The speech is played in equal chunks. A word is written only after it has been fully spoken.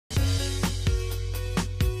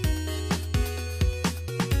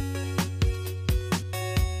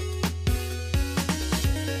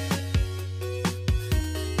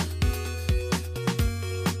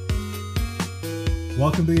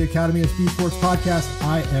Welcome to the Academy of Speed Sports podcast.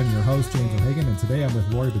 I am your host, James O'Hagan, and today I'm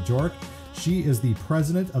with Lori Bajorek. She is the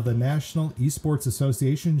president of the National Esports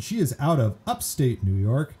Association. She is out of upstate New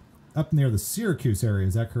York, up near the Syracuse area.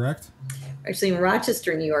 Is that correct? Actually, in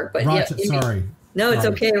Rochester, New York. But sorry. No, it's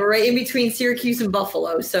okay. We're right in between Syracuse and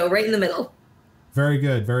Buffalo, so right in the middle. Very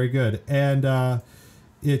good, very good. And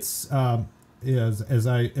it's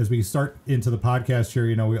as we start into the podcast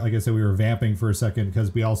here, like I said, we were vamping for a second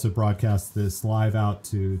because we also broadcast this live out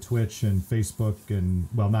to Twitch and Facebook and,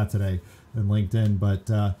 well, not today, and LinkedIn,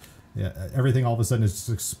 but everything all of a sudden is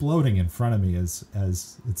just exploding in front of me as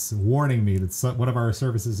it's warning me that one of our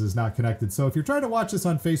services is not connected. So if you're trying to watch this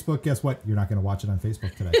on Facebook, guess what? You're not going to watch it on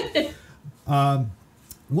Facebook today.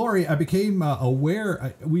 Lori, I became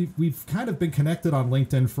aware. We've kind of been connected on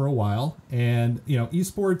LinkedIn for a while, and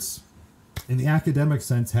esports in the academic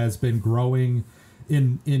sense has been growing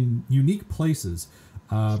in unique places.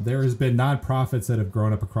 There has been nonprofits that have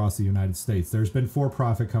grown up across the United States. There's been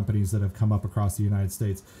for-profit companies that have come up across the United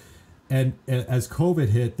States. And as COVID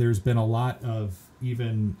hit, there's been a lot of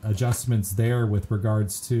even adjustments there with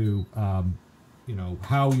regards to,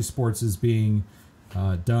 how esports is being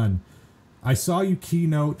done. I saw you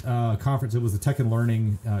keynote a conference. It was the Tech and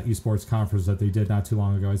Learning esports conference that they did not too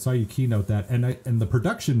long ago. I saw you keynote that, and the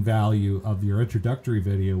production value of your introductory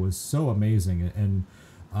video was so amazing. And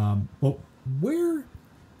but where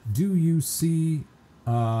do you see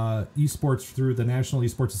esports through the National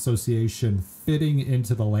Esports Association fitting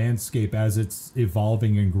into the landscape as it's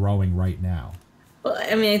evolving and growing right now? Well,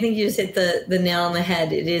 I mean, I think you just hit the nail on the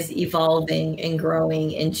head. It is evolving and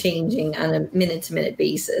growing and changing on a minute-to-minute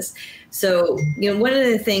basis. So, one of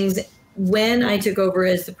the things when I took over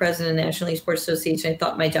as the president of the National Esports Association, I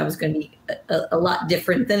thought my job was going to be a lot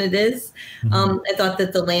different than it is. Mm-hmm. I thought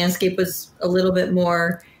that the landscape was a little bit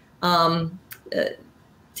more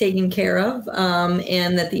taken care of,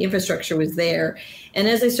 and that the infrastructure was there. And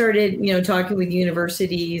as I started, talking with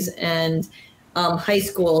universities and high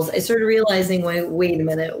schools, I started realizing, wait a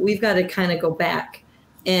minute, we've got to kind of go back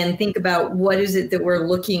and think about what is it that we're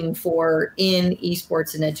looking for in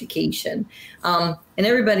esports and education. And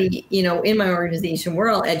everybody, in my organization, we're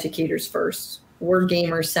all educators first. We're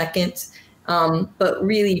gamers second. But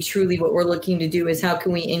really, truly, what we're looking to do is how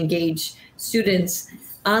can we engage students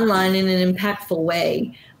online in an impactful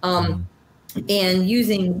way, and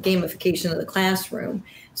using gamification of the classroom.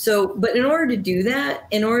 So, but in order to do that,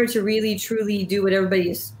 in order to really, truly do what everybody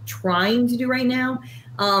is trying to do right now,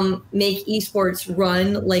 make esports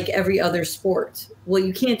run like every other sport. Well,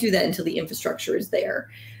 you can't do that until the infrastructure is there.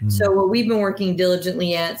 Mm-hmm. So what we've been working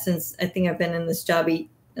diligently at since I think I've been in this job a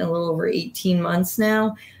little over 18 months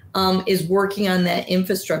now, is working on that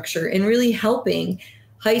infrastructure and really helping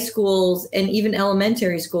high schools and even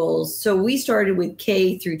elementary schools. So we started with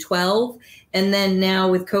K through 12. And then now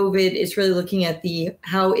with COVID, it's really looking at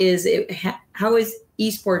how is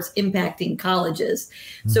esports impacting colleges?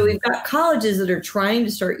 Mm-hmm. So we've got colleges that are trying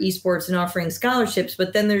to start esports and offering scholarships,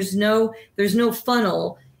 but then there's no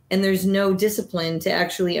funnel and there's no discipline to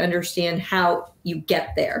actually understand how you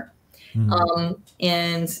get there. Mm-hmm.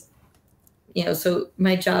 So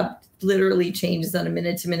my job literally changes on a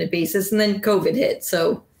minute-to-minute basis, and then COVID hit.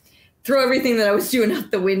 So throw everything that I was doing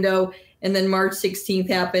out the window. And then March 16th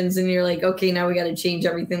happens and you're like, okay, now we got to change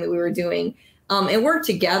everything that we were doing, and work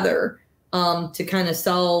together to kind of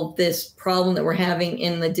solve this problem that we're having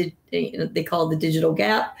in they call it the digital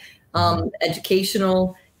gap,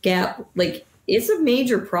 educational gap. Like, it's a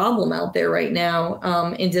major problem out there right now.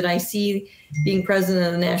 And did I see, being president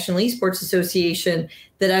of the National Esports Association,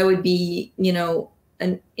 that I would be,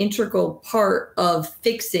 an integral part of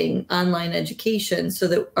fixing online education so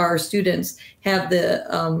that our students have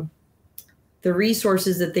the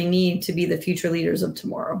resources that they need to be the future leaders of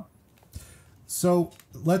tomorrow. So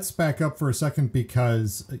let's back up for a second,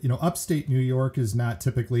 because, upstate New York is not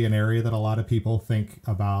typically an area that a lot of people think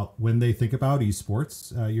about when they think about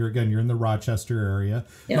esports. You're in the Rochester area.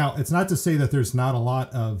 Yep. Now, it's not to say that there's not a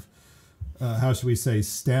lot of, how should we say,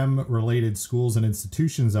 STEM related schools and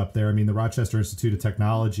institutions up there. I mean, the Rochester Institute of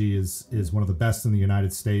Technology is one of the best in the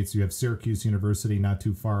United States. You have Syracuse University not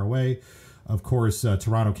too far away. Of course,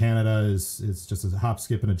 Toronto, Canada is just a hop,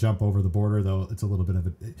 skip, and a jump over the border, though it's a little bit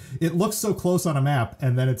of it looks so close on a map,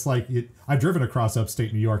 and then it's like, I've driven across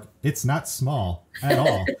upstate New York. It's not small at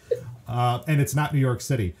all, and it's not New York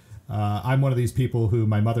City. I'm one of these people who,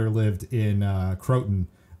 my mother lived in Croton,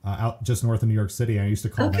 out just north of New York City. I used to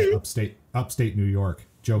call that upstate New York,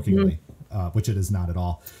 jokingly, which it is not at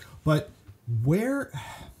all. But all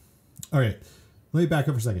right, let me back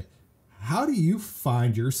up for a second. How do you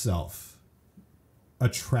find yourself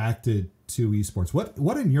attracted to esports?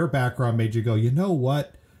 What in your background made you go, you know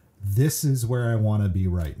what, this is where I want to be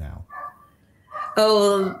right now?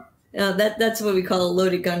 Oh, that's what we call a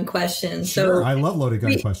loaded gun question. Sure, So I love loaded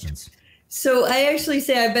gun questions. So I actually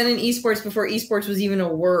say I've been in esports before esports was even a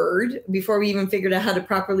word, before we even figured out how to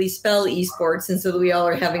properly spell esports, and so that we all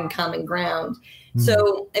are having common ground.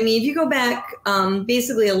 So, I mean, if you go back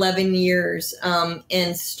basically 11 years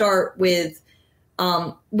and start with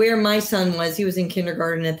where my son was, he was in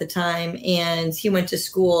kindergarten at the time, and he went to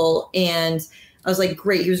school, and I was like,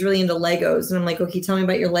 great. He was really into Legos. And I'm like, okay, tell me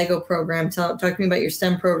about your Lego program. Talk to me about your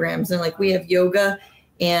STEM programs. And they're like, we have yoga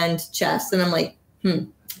and chess. And I'm like,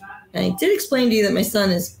 And I did explain to you that my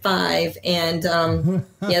son is 5, and yeah,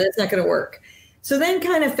 that's not going to work. So then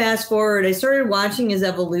kind of fast forward, I started watching his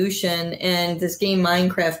evolution, and this game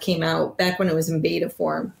Minecraft came out back when it was in beta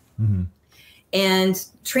form. And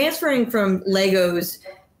transferring from Legos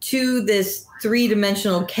to this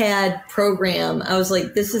 3-dimensional CAD program, I was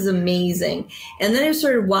like, this is amazing. And then I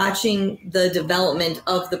started watching the development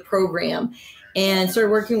of the program and started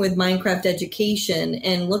working with Minecraft Education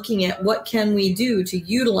and looking at what can we do to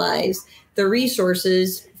utilize the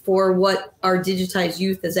resources for what our digitized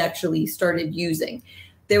youth has actually started using.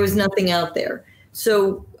 There was nothing out there.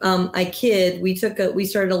 So we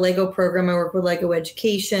started a Lego program. I work with Lego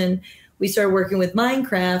Education. We started working with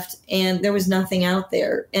Minecraft, and there was nothing out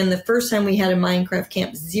there. And the first time we had a Minecraft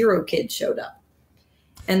camp, 0 kids showed up.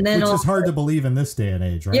 And then, which is hard to believe in this day and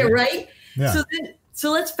age, right? Yeah, right. Yeah.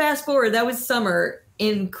 So let's fast forward. That was summer.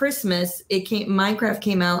 In Christmas, Minecraft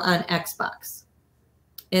came out on Xbox.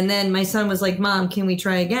 And then my son was like, Mom, can we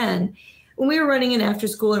try again? When we were running an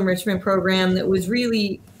after-school enrichment program that was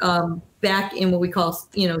really back in what we call,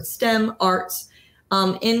 STEM arts,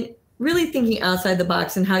 and really thinking outside the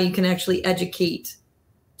box and how you can actually educate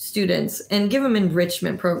students and give them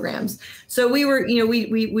enrichment programs. So we were,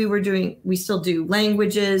 we still do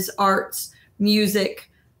languages, arts, music,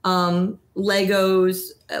 Legos,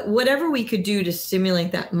 whatever we could do to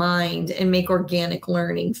stimulate that mind and make organic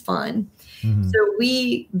learning fun. So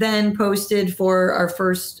we then posted for our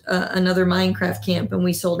first another Minecraft camp, and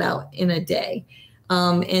we sold out in a day.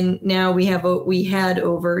 And now we had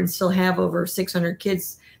over and still have over 600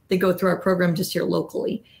 kids that go through our program just here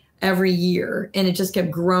locally every year. And it just kept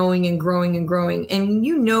growing and growing and growing. And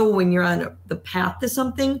when you're on the path to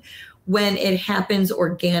something, when it happens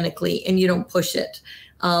organically and you don't push it.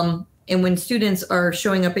 And when students are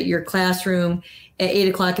showing up at your classroom at 8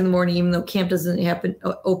 o'clock in the morning, even though camp doesn't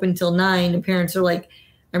open till 9, and parents are like,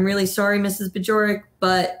 I'm really sorry, Mrs. Bajorek,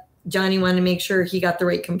 but Johnny wanted to make sure he got the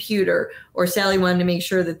right computer, or Sally wanted to make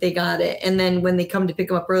sure that they got it. And then when they come to pick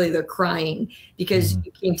them up early, they're crying because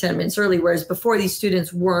you came 10 minutes early, whereas before these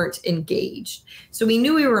students weren't engaged. So we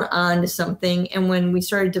knew we were on to something. And when we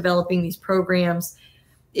started developing these programs,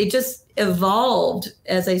 it just evolved,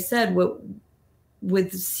 as I said,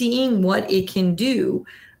 with seeing what it can do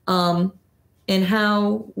and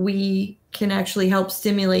how we can actually help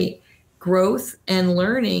stimulate growth and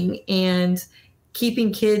learning and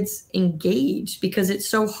keeping kids engaged, because it's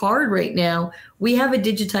so hard right now. We have a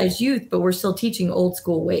digitized youth, but we're still teaching old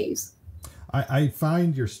school ways. I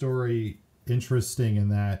find your story interesting in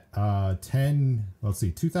that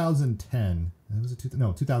 2010,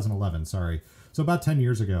 2011, sorry. So about 10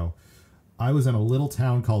 years ago, I was in a little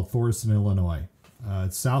town called Thorson, Illinois.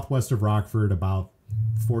 It's southwest of Rockford, about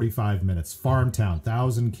 45 minutes. Farm town,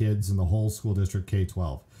 1,000 kids in the whole school district,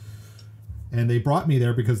 K-12. And they brought me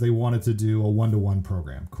there because they wanted to do a one-to-one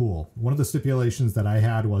program. Cool. One of the stipulations that I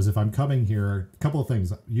had was, if I'm coming here, a couple of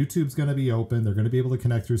things. YouTube's going to be open. They're going to be able to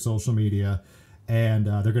connect through social media, and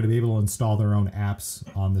they're going to be able to install their own apps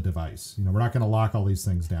on the device. We're not going to lock all these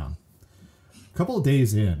things down. A couple of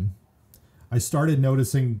days in, I started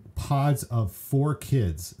noticing pods of 4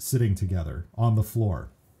 kids sitting together on the floor,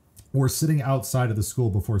 or sitting outside of the school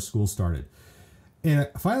before school started. And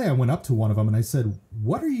finally, I went up to one of them and I said,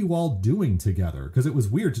 what are you all doing together? Because it was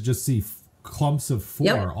weird to just see clumps of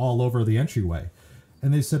 4 all over the entryway.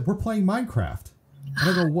 And they said, we're playing Minecraft. And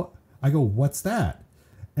I go, what? I go, what's that?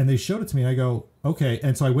 And they showed it to me. And I go, okay.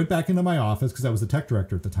 And so I went back into my office, because I was the tech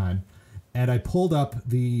director at the time. And I pulled up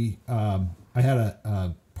I had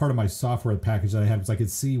a part of my software package that I had, so I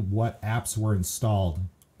could see what apps were installed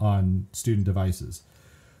on student devices.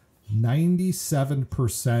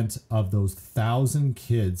 97% of those 1,000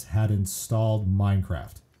 kids had installed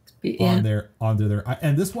Minecraft on their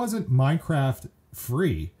and this wasn't Minecraft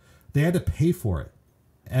free. They had to pay for it.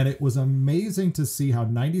 And it was amazing to see how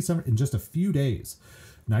 97 in just a few days,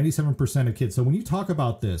 97% of kids. So when you talk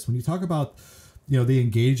about this, when you talk about the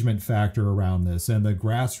engagement factor around this and the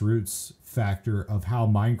grassroots factor of how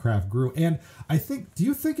Minecraft grew. And do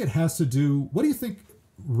you think it has to do, what do you think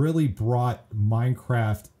really brought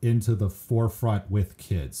Minecraft into the forefront with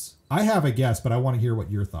kids? I have a guess, but I want to hear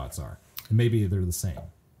what your thoughts are. And maybe they're the same.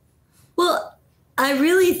 Well, I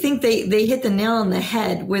really think they hit the nail on the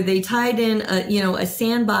head where they tied in a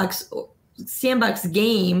sandbox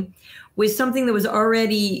game with something that was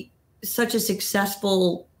already such a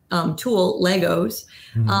successful tool, Legos.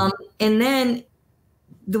 Mm-hmm. And then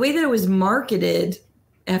the way that it was marketed,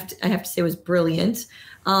 I have to say, was brilliant.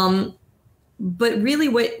 But really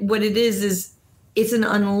what it is it's an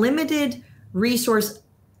unlimited resource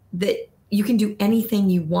that you can do anything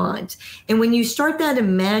you want. And when you start that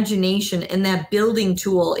imagination and that building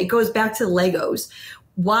tool, it goes back to Legos.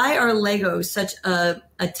 Why are Legos such a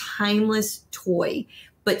timeless toy,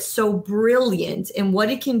 but so brilliant? And what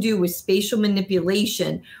it can do with spatial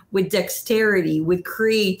manipulation, with dexterity, with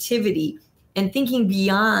creativity, and thinking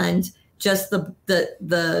beyond just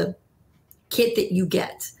the kit that you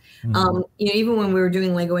get. Mm-hmm. Even when we were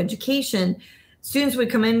doing Lego education, students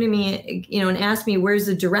would come into me, and ask me, where's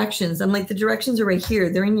the directions? I'm like, the directions are right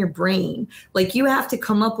here. They're in your brain. Like, you have to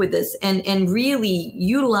come up with this and really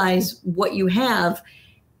utilize what you have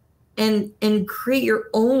and create your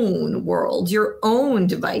own world, your own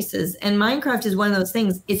devices. And Minecraft is one of those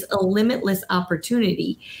things. It's a limitless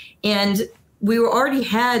opportunity. And we already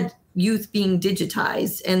had youth being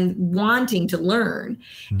digitized and wanting to learn.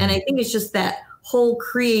 Mm-hmm. And I think it's just that whole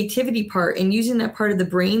creativity part and using that part of the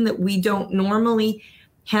brain that we don't normally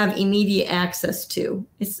have immediate access to.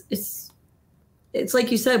 It's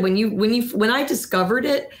like you said, when I discovered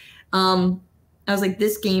it, I was like,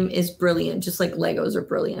 this game is brilliant, just like Legos are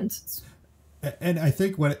brilliant. And I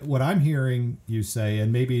think what I'm hearing you say,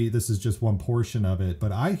 and maybe this is just one portion of it,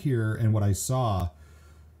 but I hear, and what I saw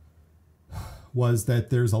was that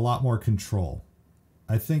there's a lot more control.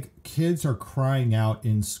 I think kids are crying out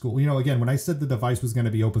in school. Again, when I said the device was going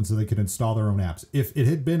to be open so they could install their own apps, if it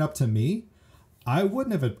had been up to me, I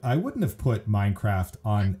wouldn't have put Minecraft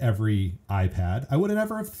on every iPad. I would have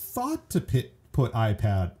never have thought to put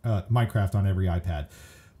Minecraft on every iPad.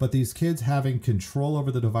 But these kids having control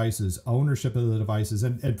over the devices, ownership of the devices,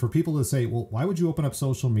 and for people to say, well, why would you open up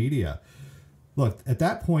social media? Look, at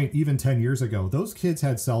that point, even 10 years ago, those kids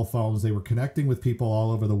had cell phones. They were connecting with people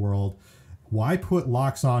all over the world. Why put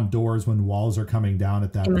locks on doors when walls are coming down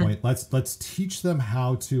at that point? Let's teach them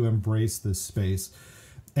how to embrace this space.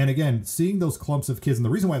 And again, seeing those clumps of kids, and the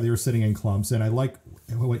reason why they were sitting in clumps, and I like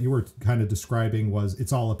what you were kind of describing, was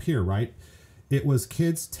it's all up here, right? It was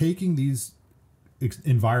kids taking these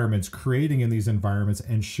environments, creating in these environments,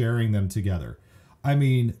 and sharing them together. I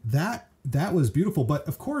mean, that was beautiful. But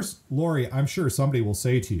of course, Lori, I'm sure somebody will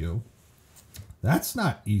say to you, that's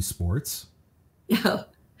not esports. Yeah.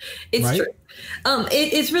 It's right? true.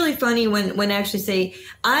 It's really funny when I actually say,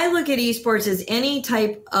 I look at esports as any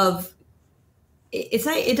type of,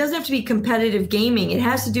 it doesn't have to be competitive gaming. It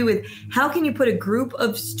has to do with how can you put a group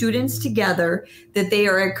of students together that they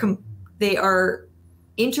are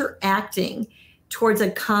interacting towards a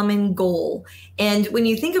common goal. And when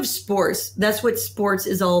you think of sports, that's what sports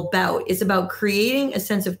is all about. It's about creating a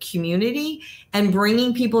sense of community and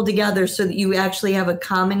bringing people together so that you actually have a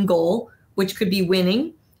common goal, which could be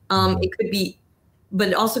winning. It could be, but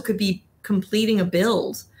it also could be completing a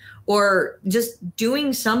build or just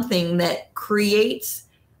doing something that creates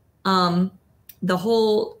the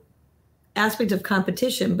whole aspect of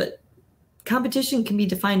competition. But competition can be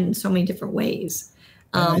defined in so many different ways.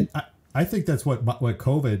 I think that's what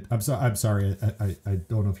COVID. I'm sorry. I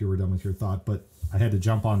don't know if you were done with your thought, but I had to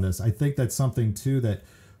jump on this. I think that's something too that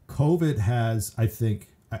COVID has.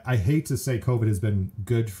 I hate to say COVID has been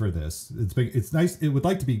good for this. It's nice.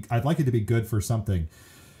 I'd like it to be good for something.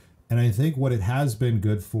 And I think what it has been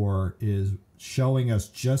good for is showing us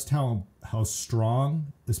just how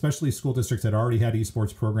strong, especially school districts that already had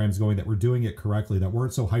esports programs going, that were doing it correctly, that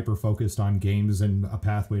weren't so hyper focused on games and a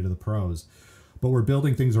pathway to the pros, but we're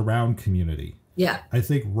building things around community. Yeah. I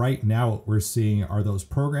think right now what we're seeing are those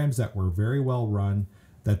programs that were very well run,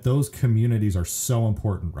 that those communities are so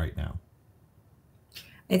important right now.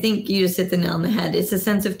 I think you just hit the nail on the head. It's a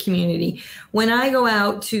sense of community. When I go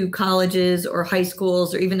out to colleges or high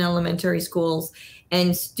schools or even elementary schools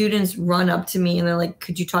and students run up to me and they're like,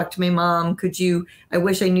 could you talk to my mom? I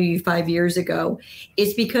wish I knew you 5 years ago.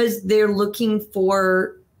 It's because they're looking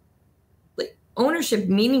for ownership,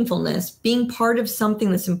 meaningfulness, being part of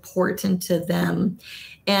something that's important to them.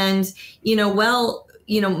 And,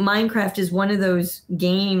 Minecraft is one of those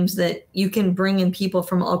games that you can bring in people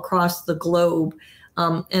from across the globe.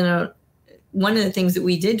 And one of the things that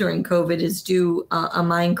we did during COVID is do a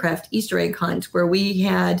Minecraft Easter egg hunt where we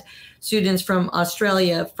had students from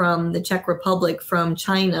Australia, from the Czech Republic, from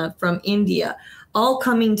China, from India, all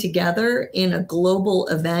coming together in a global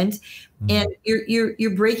event. And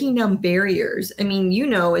you're breaking down barriers. I mean, you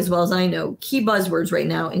know, as well as I know, key buzzwords right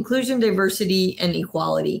now: inclusion, diversity, and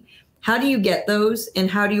equality. How do you get those,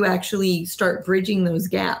 and how do you actually start bridging those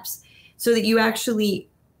gaps so that you actually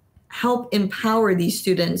help empower these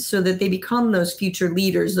students so that they become those future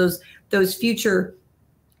leaders, those future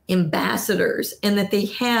ambassadors, and that they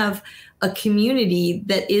have a community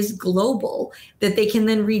that is global that they can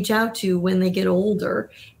then reach out to when they get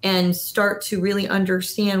older and start to really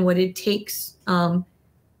understand what it takes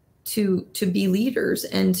to be leaders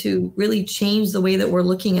and to really change the way that we're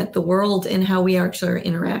looking at the world and how we actually are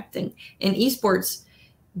interacting. And esports,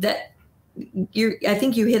 I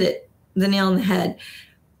think you hit the nail on the head.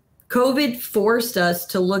 COVID forced us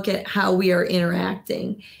to look at how we are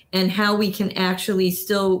interacting and how we can actually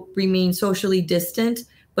still remain socially distant,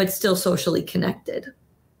 but still socially connected.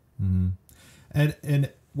 Mm-hmm. And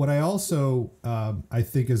what I also I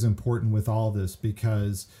think is important with all this,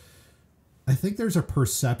 because I think there's a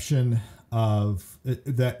perception of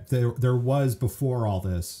that there was before all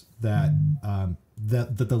this that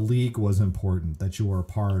that the league was important, that you were a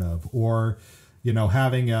part of, or you know,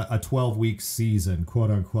 having a 12-week season, quote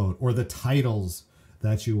unquote, or the titles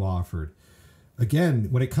that you offered. Again,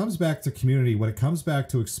 when it comes back to community, when it comes back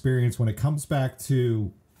to experience, when it comes back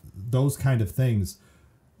to those kind of things,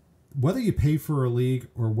 whether you pay for a league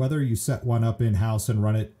or whether you set one up in-house and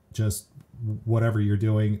run it just whatever you're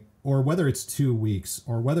doing, or whether it's 2 weeks,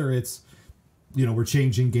 or whether it's, you know, we're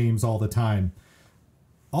changing games all the time,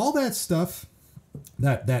 all that stuff,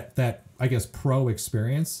 that I guess pro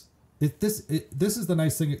experience, this is the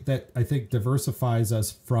nice thing that I think diversifies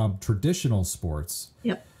us from traditional sports.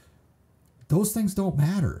 Yep. Those things don't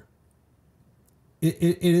matter.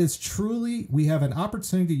 It is truly, we have an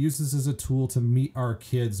opportunity to use this as a tool to meet our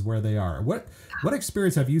kids where they are. What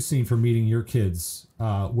experience have you seen for meeting your kids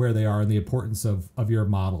where they are, and the importance of your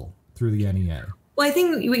model through the NEA? Well, I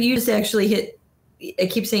think what you just actually hit, I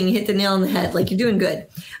keep saying hit the nail on the head, like you're doing good.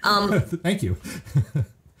 Thank you.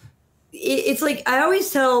 It's like I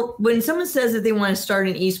always tell when someone says that they want to start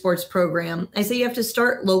an esports program, I say you have to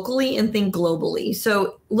start locally and think globally.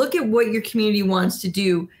 So look at what your community wants to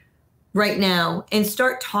do right now and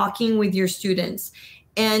start talking with your students.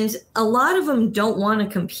 And a lot of them don't want to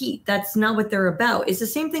compete. That's not what they're about. It's the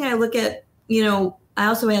same thing I look at, you know, I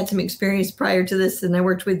also had some experience prior to this, and I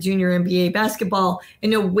worked with junior NBA basketball. I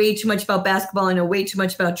know way too much about basketball. I know way too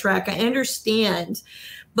much about track. I understand,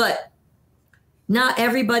 but not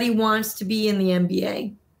everybody wants to be in the NBA.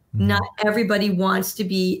 Mm-hmm. Not everybody wants to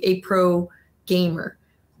be a pro gamer.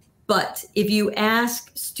 But if you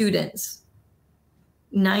ask students,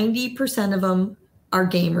 90% of them are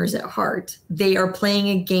gamers at heart. They are playing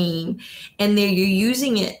a game, and you're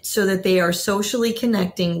using it so that they are socially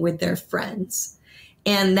connecting with their friends.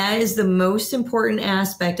 And that is the most important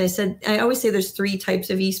aspect. I always say there's 3 types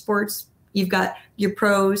of esports. You've got your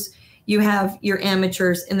pros, you have your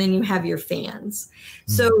amateurs, and then you have your fans.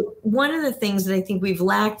 Mm-hmm. So one of the things that I think we've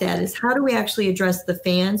lacked at is how do we actually address the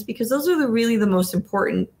fans? Because those are really the most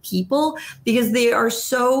important people, because they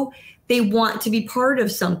want to be part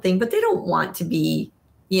of something, but they don't want to be,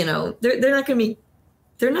 you know, they're not going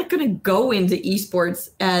to go into esports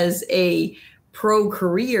as a pro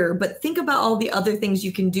career. But think about all the other things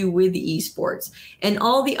you can do with the esports and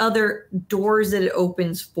all the other doors that it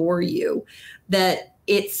opens for you, that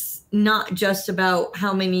it's not just about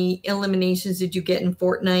how many eliminations did you get in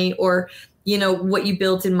Fortnite, or, you know, what you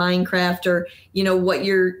built in Minecraft, or, you know, what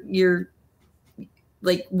your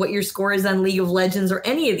score is on League of Legends, or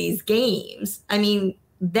any of these games. I mean,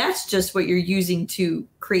 that's just what you're using to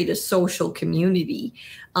create a social community.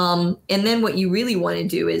 And then what you really want to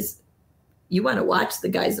do is you want to watch the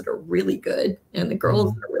guys that are really good and the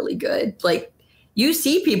girls that are really good. Like, you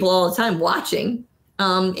see people all the time watching,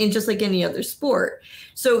 and just like any other sport.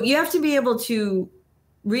 So you have to be able to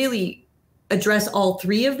really address all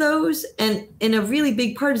 3 of those. And a really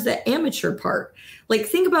big part is the amateur part. Like,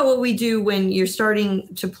 think about what we do when you're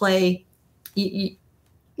starting to play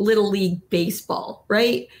little league baseball,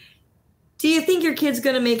 right? Do you think your kid's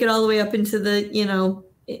going to make it all the way up into the, you know,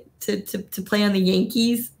 to play on the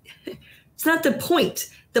Yankees? It's not the point.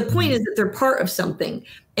 The point is that they're part of something,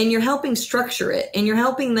 and you're helping structure it, and you're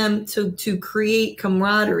helping them to create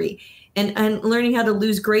camaraderie and learning how to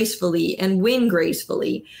lose gracefully and win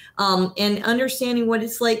gracefully, and understanding what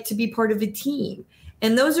it's like to be part of a team.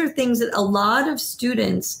 And those are things that a lot of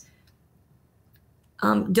students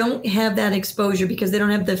don't have that exposure because they don't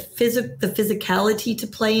have the physicality to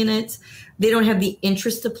play in it. They don't have the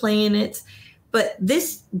interest to play in it. But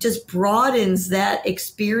this just broadens that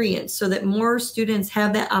experience so that more students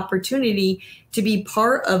have that opportunity to be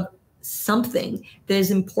part of something that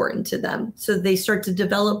is important to them. So they start to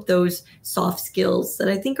develop those soft skills that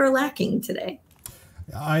I think are lacking today.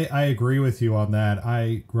 I agree with you on that.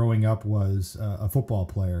 I, growing up, was a football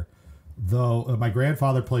player. Though my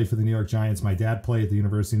grandfather played for the New York Giants, my dad played at the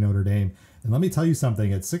University of Notre Dame. And let me tell you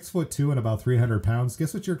something, at 6'2" and about 300 pounds,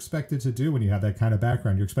 guess what you're expected to do when you have that kind of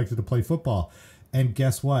background? You're expected to play football. And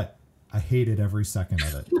guess what? I hated every second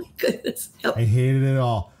of it. Oh my goodness. Yep. I hated it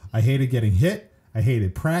all. I hated getting hit. I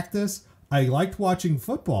hated practice. I liked watching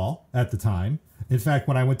football at the time. In fact,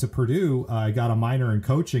 when I went to Purdue, I got a minor in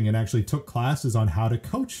coaching and actually took classes on how to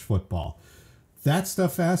coach football. That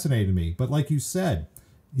stuff fascinated me. But like you said,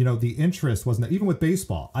 you know, the interest wasn't, even with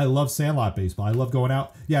baseball. I love sandlot baseball. I love going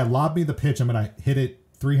out. Yeah, lob me the pitch. I'm going to hit it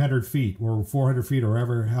 300 feet or 400 feet or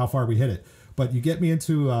wherever, how far we hit it. But you get me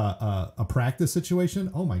into a practice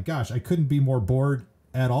situation. Oh my gosh, I couldn't be more bored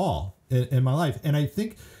at all in my life. And I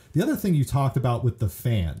think the other thing you talked about with the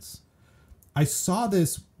fans, I saw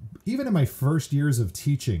this even in my first years of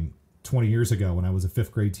teaching 20 years ago when I was a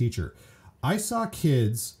 5th grade teacher. I saw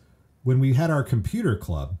kids when we had our computer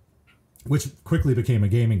club, which quickly became a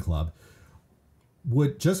gaming club,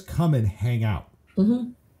 would just come and hang out.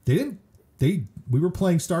 Mm-hmm. We were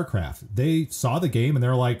playing StarCraft. They saw the game and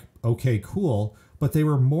they're like, okay, cool. But they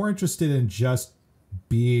were more interested in just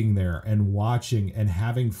being there and watching and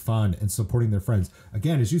having fun and supporting their friends.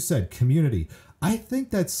 Again, as you said, community. I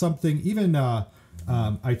think that's something, even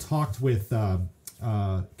I talked with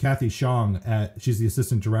Kathy Shong, she's the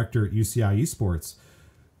assistant director at UCI Esports.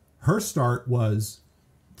 Her start was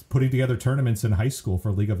putting together tournaments in high school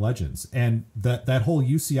for League of Legends. And that whole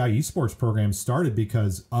UCI Esports program started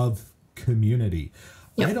because of community.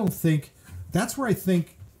 Yep. I don't think, that's where I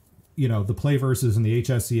think, you know, the Playverses and the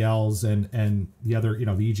HSCLs and the other, you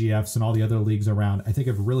know, the EGFs and all the other leagues around, I think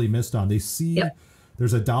have really missed on. They see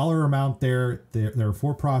there's a dollar amount there. They're a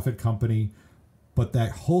for-profit company, but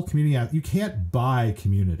that whole community, you can't buy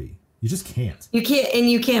community. You just can't. You can't, and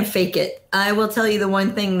you can't fake it. I will tell you the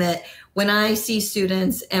one thing that when I see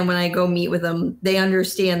students and when I go meet with them, they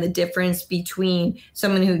understand the difference between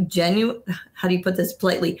someone who how do you put this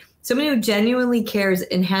politely? Someone who genuinely cares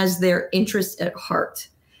and has their interest at heart.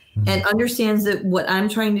 Mm-hmm. And understands that what I'm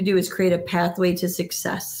trying to do is create a pathway to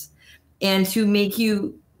success and to make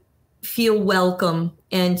you feel welcome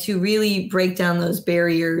and to really break down those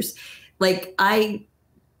barriers. Like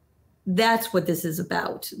that's what this is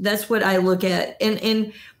about. That's what I look at.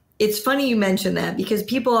 And it's funny you mention that because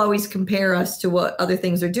people always compare us to what other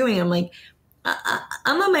things are doing. I'm like,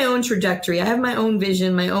 I'm on my own trajectory. I have my own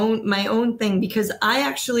vision, my own thing, because I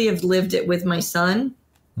actually have lived it with my son.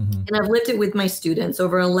 Mm-hmm. And I've lived it with my students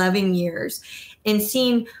over 11 years and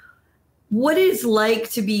seen what it's like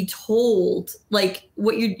to be told, like,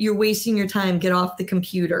 what you're wasting your time, get off the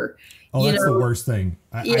computer. Oh, that's the worst thing.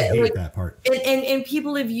 I hate that part. And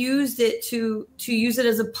people have used it to use it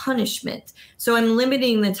as a punishment. So I'm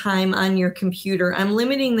limiting the time on your computer. I'm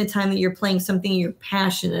limiting the time that you're playing something you're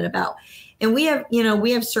passionate about. And we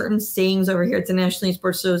have certain sayings over here at the National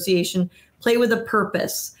Esports Association, play with a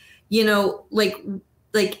purpose,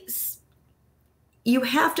 like you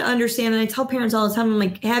have to understand, and I tell parents all the time, I'm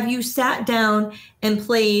like, have you sat down and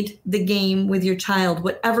played the game with your child,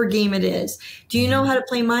 whatever game it is? Do you know how to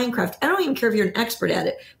play Minecraft? I don't even care if you're an expert at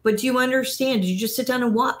it, but do you understand? Did you just sit down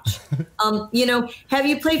and watch? Have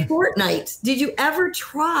you played Fortnite? Did you ever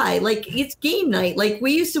try? Like, it's game night. Like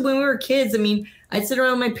we used to when we were kids. I mean, I'd sit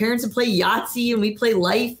around with my parents and play Yahtzee and we play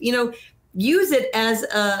Life, use it as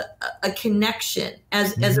a connection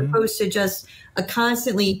as opposed to just a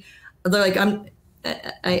constantly, like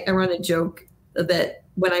I run a joke that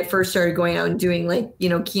when I first started going out and doing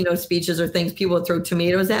keynote speeches or things, people would throw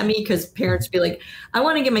tomatoes at me because parents would be like, I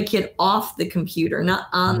want to get my kid off the computer, not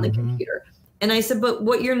on the computer. And I said, but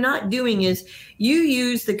what you're not doing is you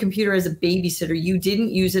use the computer as a babysitter. You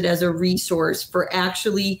didn't use it as a resource for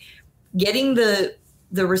actually getting the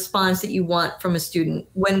response that you want from a student.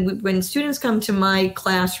 When students come to my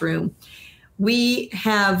classroom, we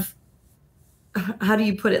have, how do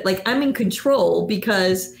you put it? Like, I'm in control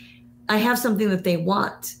because I have something that they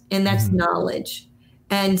want, and that's knowledge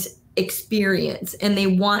and experience, and they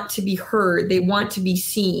want to be heard. They want to be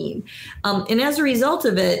seen. And as a result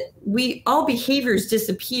of it, all behaviors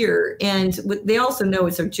disappear. And they also know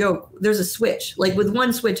it's a joke. There's a switch. Like with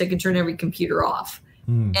one switch, I can turn every computer off.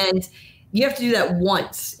 And you have to do that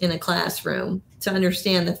once in a classroom to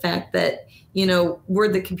understand the fact that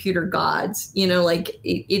we're the computer gods, like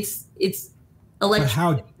it's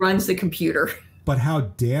electricity runs the computer. But how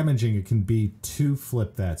damaging it can be to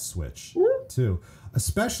flip that switch too,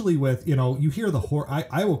 especially with, you hear the horror,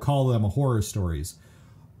 I will call them horror stories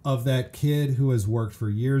of that kid who has worked for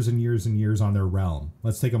years and years and years on their realm.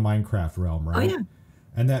 Let's take a Minecraft realm, right? Oh, yeah.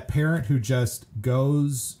 And that parent who just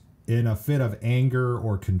goes in a fit of anger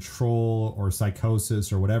or control or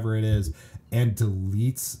psychosis or whatever it is and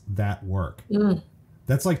deletes that work.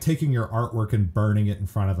 That's like taking your artwork and burning it in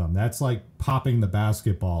front of them. That's like popping the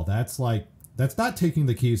basketball. That's not taking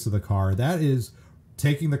the keys to the car. That is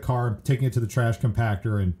taking the car, taking it to the trash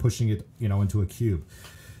compactor and pushing it, into a cube.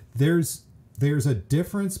 There's a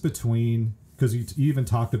difference between, because you even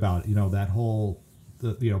talked about, that whole,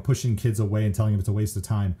 pushing kids away and telling them it's a waste of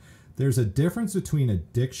time. There's a difference between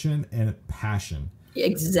addiction and passion.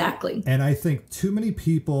 Exactly. And I think too many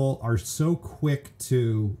people are so quick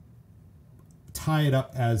to tie it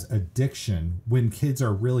up as addiction when kids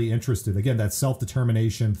are really interested. Again, that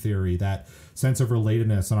self-determination theory, that sense of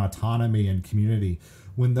relatedness and autonomy and community.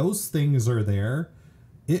 When those things are there,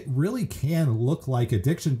 it really can look like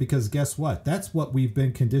addiction, because guess what? That's what we've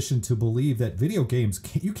been conditioned to believe, that video games,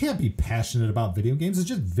 you can't be passionate about video games. It's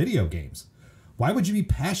just video games. Why would you be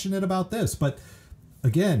passionate about this? But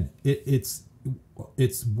again, it's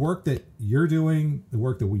work that you're doing, the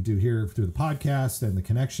work that we do here through the podcast and the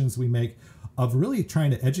connections we make, of really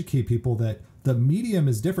trying to educate people that the medium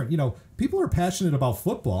is different. People are passionate about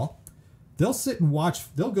football. They'll sit and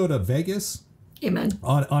watch, they'll go to Vegas. Amen.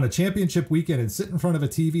 On a championship weekend and sit in front of a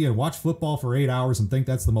TV and watch football for 8 hours and think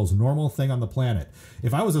that's the most normal thing on the planet.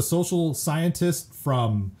 If I was a social scientist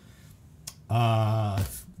from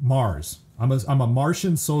Mars, I'm a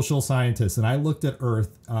Martian social scientist, and I looked at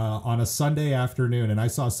Earth on a Sunday afternoon, and I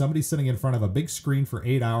saw somebody sitting in front of a big screen for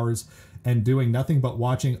 8 hours and doing nothing but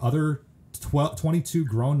watching other 22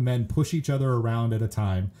 grown men push each other around at a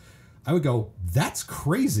time, I would go, that's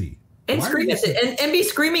crazy. And scream at it, and be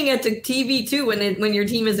screaming at the TV too when your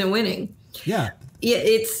team isn't winning. Yeah.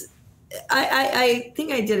 It's. I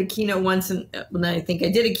think I did a keynote once, and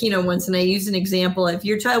I used an example. If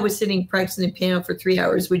your child was sitting practicing the piano for 3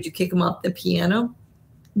 hours, would you kick him off the piano?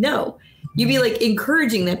 No. You'd be like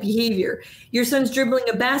encouraging that behavior. Your son's dribbling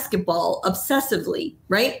a basketball obsessively,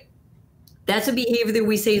 right? That's a behavior that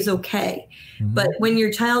we say is okay. Mm-hmm. But when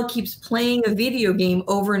your child keeps playing a video game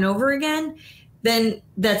over and over again, then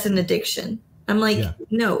that's an addiction. I'm like,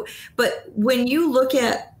 no. But when you look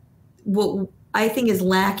at what I think is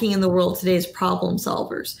lacking in the world today is problem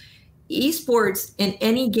solvers. Esports in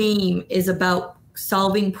any game is about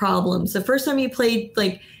solving problems. The first time you played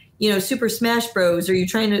Super Smash Bros, or you're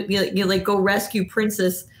trying to go rescue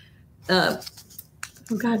Princess, oh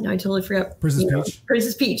God, no, I totally forgot.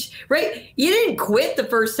 Princess Peach, right? You didn't quit the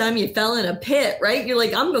first time you fell in a pit, right? You're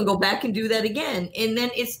like, I'm going to go back and do that again. And then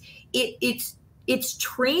it's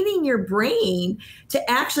training your brain to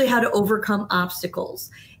actually how to overcome obstacles.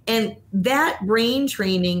 And that brain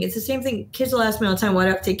training, it's the same thing. Kids will ask me all the time, why do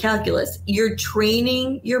I have to take calculus? You're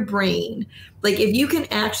training your brain. Like if you can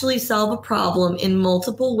actually solve a problem in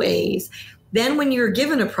multiple ways, then when you're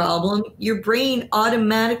given a problem, your brain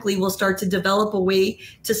automatically will start to develop a way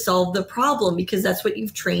to solve the problem, because that's what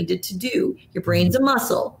you've trained it to do. Your brain's a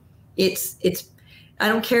muscle. I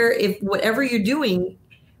don't care if whatever you're doing,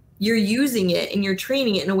 you're using it and you're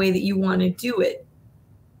training it in a way that you want to do it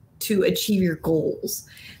to achieve your goals.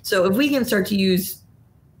 So if we can start to use,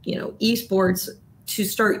 esports to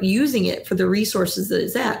start using it for the resources that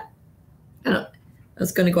it's at. I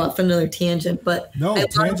was going to go off on another tangent, but no,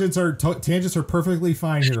 tangents are perfectly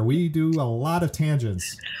fine here. We do a lot of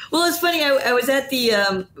tangents. Well, it's funny. I was at the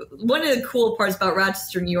one of the cool parts about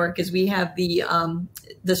Rochester, New York, is we have the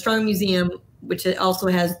Strong Museum, which also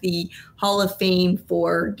has the Hall of Fame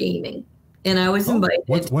for gaming, and I was invited.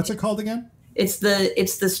 What's it called again? It's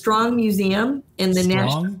the Strong Museum and the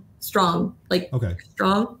National Strong,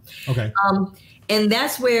 Strong. Okay. And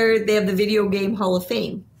that's where they have the Video Game Hall of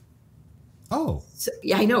Fame. Oh. So,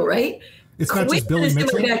 yeah, I know, right? It's not just Billy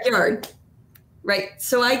Mitchell. In my backyard, right?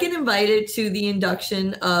 So I get invited to the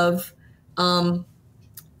induction of.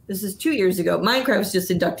 This is 2 years ago. Minecraft was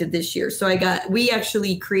just inducted this year, so we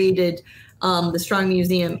actually created the Strong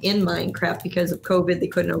Museum in Minecraft because of COVID. They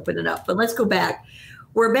couldn't open it up. But let's go back.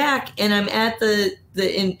 We're back, and I'm at the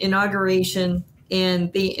inauguration,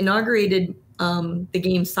 and they inaugurated the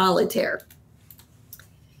game Solitaire.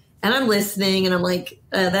 And I'm listening, and I'm like,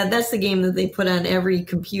 that's the game that they put on every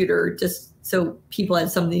computer just so people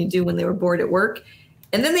had something to do when they were bored at work.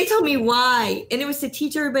 And then they told me why, and it was to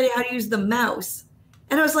teach everybody how to use the mouse.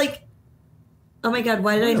 And I was like, oh my God,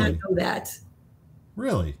 why did I not know that?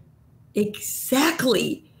 Really?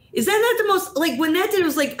 Exactly. Is that not the most, like, when that did, it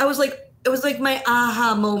was like, it was like my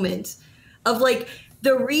aha moment of like,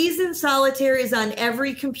 the reason solitaire is on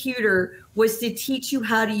every computer was to teach you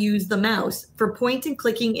how to use the mouse for point and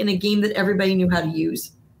clicking in a game that everybody knew how to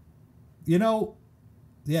use. You know,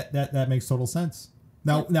 yeah, that makes total sense.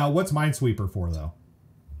 Now, what's Minesweeper for, though?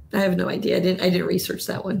 I have no idea. I didn't research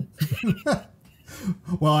that one.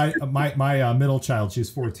 Well, my middle child, she's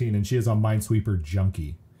 14, and she is a Minesweeper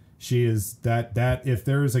junkie. She is that if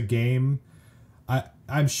there's a game,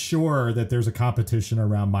 I'm sure that there's a competition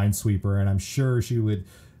around Minesweeper, and I'm sure she would,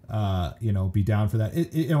 be down for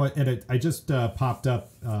that. I just popped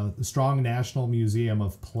up the Strong National Museum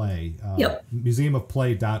of Play,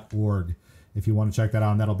 museumofplay.org, if you want to check that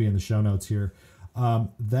out, and that'll be in the show notes here.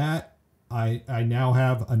 That I now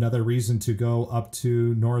have another reason to go up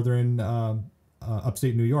to northern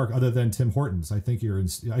upstate New York, other than Tim Hortons. I think you're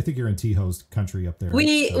in T-Ho's country up there.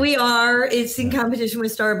 We are. It's in competition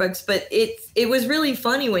with Starbucks, but it was really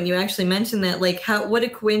funny when you actually mentioned that. Like, what a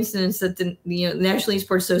coincidence that the National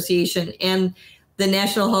Esports Association and the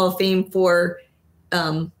National Hall of Fame for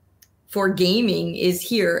gaming is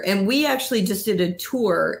here. And we actually just did a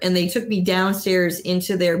tour, and they took me downstairs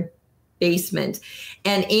into their basement.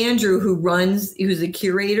 And Andrew, who's the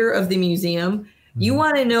curator of the museum. You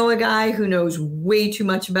want to know a guy who knows way too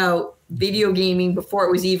much about video gaming before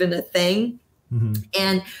it was even a thing. Mm-hmm.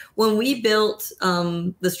 And when we built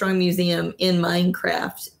the Strong Museum in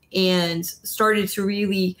Minecraft and started to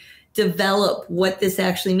really develop what this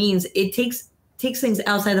actually means, it takes things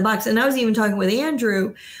outside the box. And I was even talking with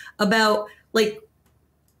Andrew about, like,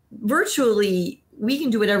 virtually we can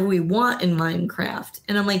do whatever we want in Minecraft.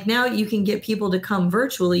 And I'm like, now you can get people to come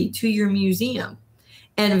virtually to your museum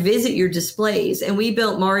and visit your displays. And we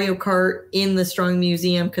built Mario Kart in the Strong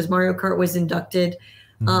Museum because Mario Kart was inducted.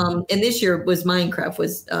 And this year Minecraft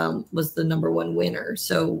was the #1 winner.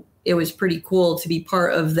 So it was pretty cool to be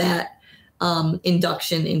part of that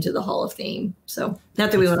induction into the Hall of Fame. So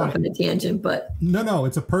not that we went off on a tangent, but. No,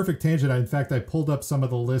 it's a perfect tangent. In fact, I pulled up some of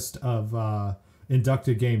the list of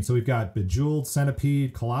inducted games. So we've got Bejeweled,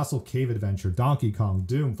 Centipede, Colossal Cave Adventure, Donkey Kong,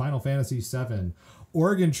 Doom, Final Fantasy VII,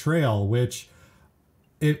 Oregon Trail, which...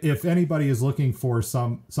 If anybody is looking for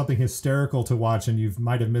something hysterical to watch, and you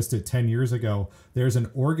might have missed it 10 years ago, there's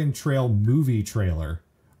an Oregon Trail movie trailer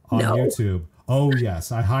on YouTube. Oh,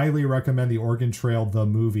 yes. I highly recommend the Oregon Trail, the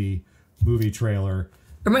movie trailer.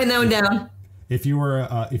 I'm writing that one down. If you were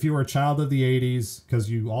a child of the 80s, because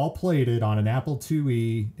you all played it on an Apple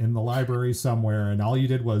IIe in the library somewhere, and all you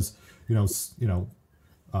did was,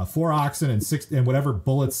 4 oxen and whatever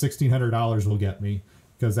bullets $1,600 will get me.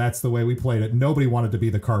 Because that's the way we played it. Nobody wanted to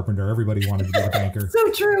be the carpenter. Everybody wanted to be the banker.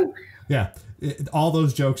 So true. Yeah. All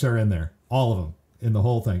those jokes are in there. All of them. In the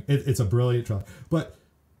whole thing. It's a brilliant trial. But,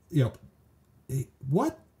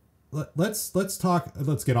 what? Let's talk.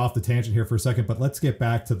 Let's get off the tangent here for a second, but let's get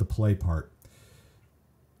back to the play part.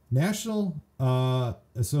 National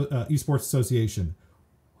Esports Association.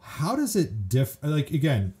 How does it differ? Like,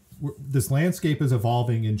 again, this landscape is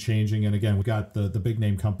evolving and changing. And again, we got the big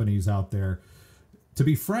name companies out there. To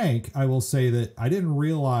be frank, I will say that I didn't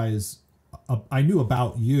realize, I knew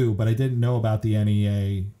about you, but I didn't know about the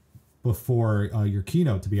NEA before your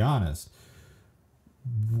keynote, to be honest.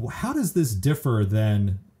 How does this differ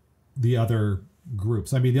than the other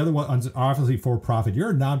groups? I mean, the other ones are obviously for profit.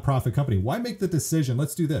 You're a nonprofit company. Why make the decision?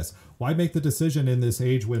 Let's do this. Why make the decision in this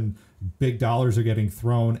age when big dollars are getting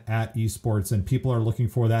thrown at esports and people are looking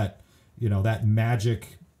for that, that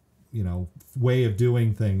magic, way of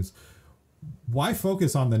doing things? Why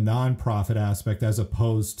focus on the nonprofit aspect as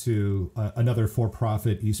opposed to another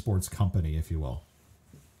for-profit esports company, if you will?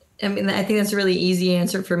 I mean, I think that's a really easy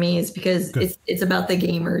answer for me, is because it's about the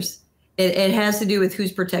gamers. It has to do with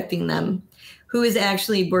who's protecting them, who is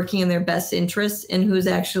actually working in their best interests, and who's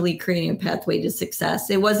actually creating a pathway to success.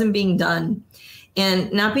 It wasn't being done,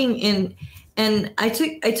 and not being in. And I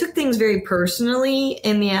took things very personally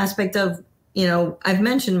in the aspect of, I've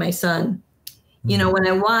mentioned my son. When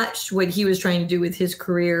I watched what he was trying to do with his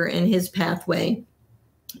career and his pathway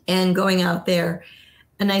and going out there,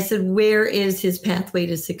 and I said, where is his pathway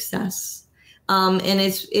to success? And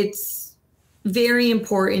it's very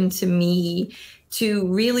important to me to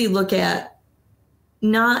really look at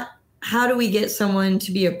not how do we get someone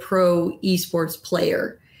to be a pro esports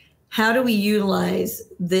player? How do we utilize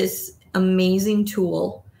this amazing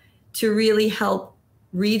tool to really help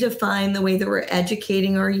redefine the way that we're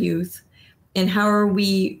educating our youth? And how are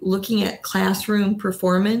we looking at classroom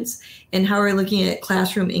performance, and how are we looking at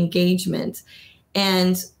classroom engagement?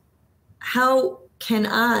 And how can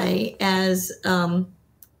I, as a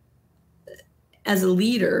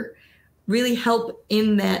leader, really help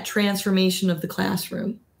in that transformation of the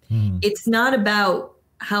classroom. Mm. It's not about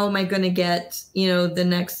how am I going to get, the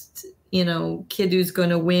next, kid who's going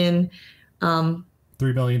to win $3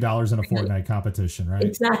 million in a Fortnite competition, right?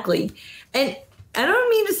 Exactly. And I don't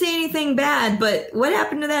mean to say anything bad, but what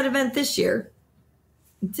happened to that event this year?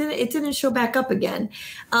 It didn't show back up again.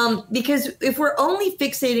 Because if we're only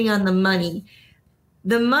fixating on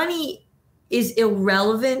the money is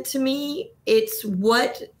irrelevant to me. It's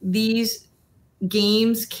what these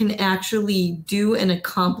games can actually do and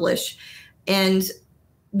accomplish. And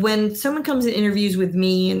when someone comes and interviews with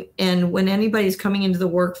me and when anybody's coming into the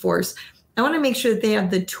workforce, I want to make sure that they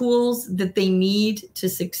have the tools that they need to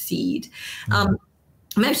succeed.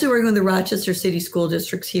 I'm actually working with the Rochester City School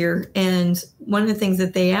Districts here. And one of the things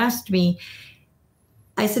that they asked me,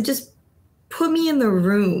 I said, just put me in the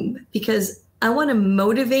room because I want to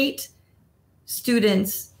motivate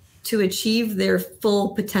students to achieve their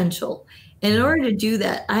full potential. And in order to do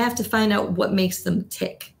that, I have to find out what makes them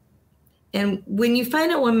tick. And when you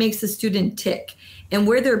find out what makes the student tick and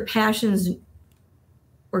where their passions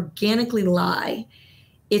organically lie,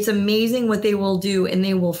 it's amazing what they will do and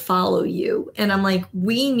they will follow you. And I'm like,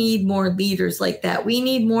 we need more leaders like that. We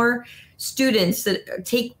need more students that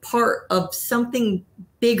take part of something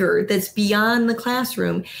bigger that's beyond the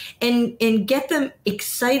classroom and get them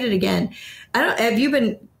excited again.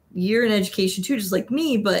 You're in education too, just like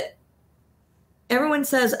me, but everyone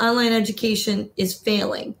says online education is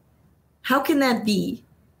failing. How can that be?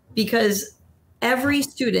 Because every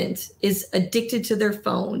student is addicted to their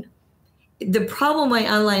phone. The problem why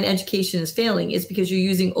online education is failing is because you're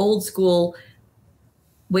using old school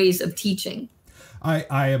ways of teaching. I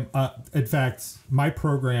am, in fact, my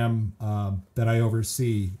program that I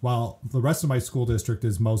oversee, while the rest of my school district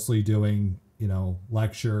is mostly doing,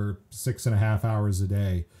 lecture 6.5 hours a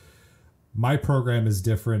day, my program is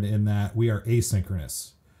different in that we are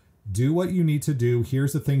asynchronous. Do what you need to do.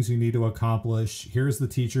 Here's the things you need to accomplish. Here's the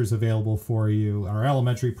teachers available for you. Our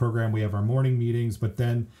elementary program, we have our morning meetings, but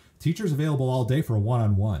then teachers available all day for a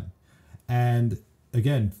one-on-one. And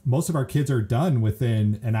again, most of our kids are done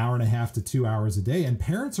within an hour and a half to 2 hours a day. And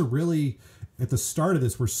parents are really, at the start of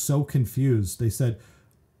this, were so confused. They said,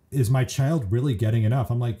 is my child really getting enough?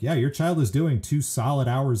 I'm like, yeah, your child is doing 2 solid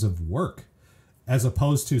hours of work as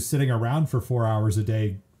opposed to sitting around for 4 hours a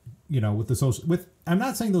day, with the social, I'm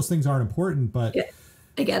not saying those things aren't important, but yeah,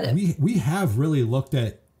 I get it. We have really looked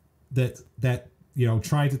at that,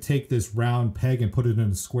 trying to take this round peg and put it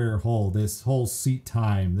in a square hole, this whole seat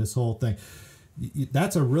time, this whole thing.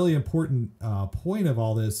 That's a really important point of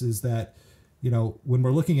all this is that, when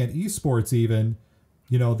we're looking at esports even,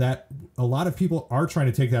 that a lot of people are trying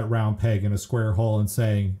to take that round peg in a square hole and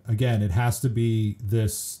saying, again, it has to be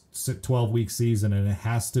this 12-week season and it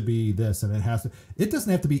has to be this and it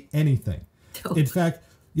doesn't have to be anything. No. In fact,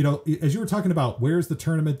 as you were talking about, where's the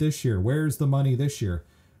tournament this year? Where's the money this year?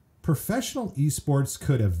 Professional esports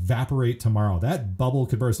could evaporate tomorrow. That bubble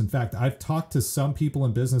could burst. In fact, I've talked to some people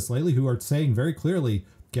in business lately who are saying very clearly,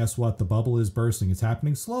 guess what? The bubble is bursting. It's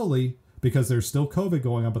happening slowly because there's still COVID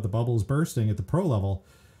going on, but the bubble is bursting at the pro level.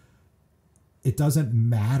 It doesn't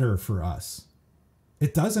matter for us.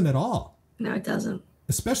 It doesn't at all. No, it doesn't.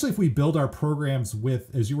 Especially if we build our programs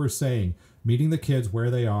with, as you were saying, meeting the kids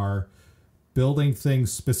where they are, building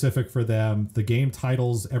things specific for them. The game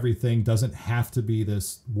titles, everything doesn't have to be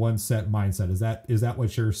this one set mindset. Is that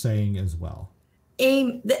what you're saying as well?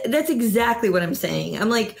 That's exactly what I'm saying. I'm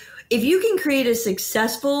like, if you can create a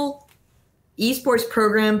successful esports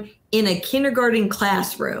program in a kindergarten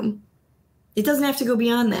classroom, it doesn't have to go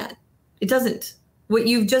beyond that. It doesn't. What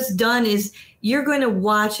you've just done is you're going to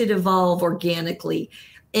watch it evolve organically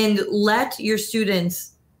and let your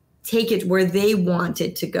students take it where they want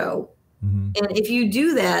it to go. Mm-hmm. And if you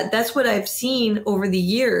do that, that's what I've seen over the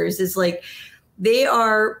years is like they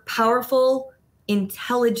are powerful,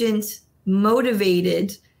 intelligent,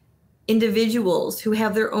 motivated individuals who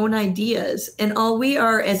have their own ideas. And all we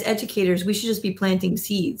are as educators, we should just be planting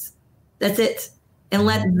seeds. That's it. And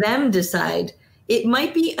let them decide. It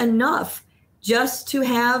might be enough just to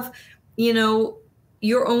have,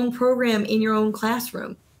 your own program in your own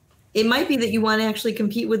classroom. It might be that you want to actually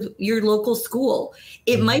compete with your local school.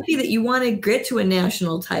 It might be that you want to get to a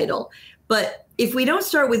national title. But if we don't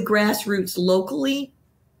start with grassroots locally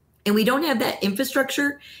and we don't have that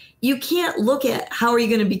infrastructure, you can't look at how are you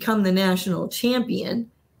going to become the national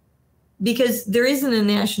champion because there isn't a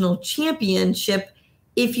national championship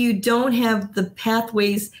if you don't have the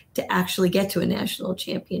pathways to actually get to a national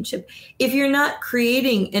championship, if you're not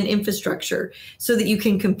creating an infrastructure so that you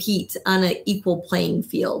can compete on an equal playing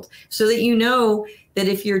field, so that you know that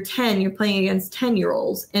if you're 10, you're playing against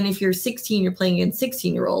 10-year-olds, and if you're 16, you're playing against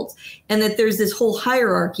 16-year-olds, and that there's this whole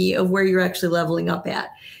hierarchy of where you're actually leveling up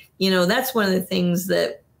at. That's one of the things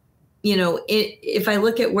that, if I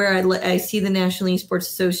look at where I see the National Esports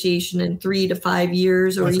Association in 3 to 5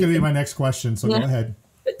 years, or that's going to be my next question. So go ahead.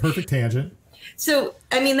 Perfect tangent. So,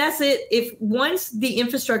 that's it. If once the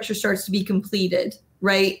infrastructure starts to be completed,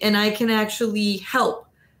 right, and I can actually help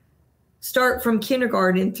start from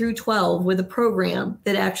kindergarten through 12 with a program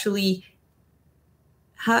that actually,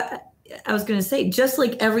 I was going to say, just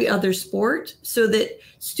like every other sport, so that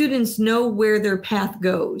students know where their path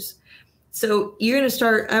goes. So you're going to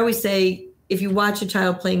start, I always say, if you watch a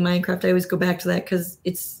child playing Minecraft, I always go back to that because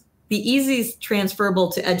it's the easiest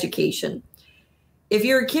transferable to education. If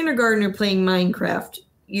you're a kindergartner playing Minecraft,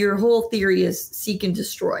 your whole theory is seek and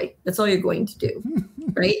destroy. That's all you're going to do,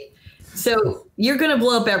 right? So you're going to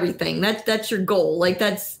blow up everything. That's your goal. Like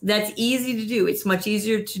that's easy to do. It's much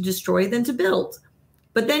easier to destroy than to build.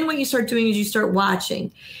 But then what you start doing is you start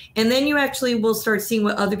watching, and then you actually will start seeing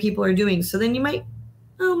what other people are doing. So then you might,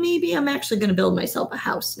 maybe I'm actually going to build myself a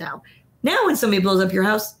house now. Now when somebody blows up your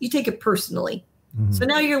house, you take it personally. Mm-hmm. So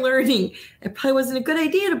now you're learning, it probably wasn't a good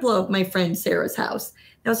idea to blow up my friend Sarah's house.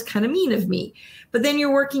 That was kind of mean of me. But then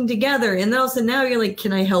you're working together, and then all of a sudden now you're like,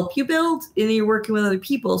 can I help you build? And then you're working with other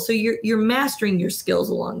people. So you're mastering your skills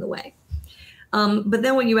along the way. But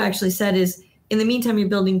then what you actually said is, in the meantime, you're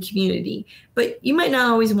building community. But you might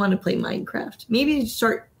not always want to play Minecraft. Maybe you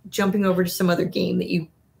start jumping over to some other game that you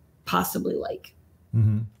possibly like.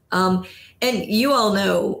 Mm-hmm. And you all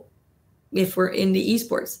know, if we're into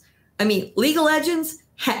esports, League of Legends,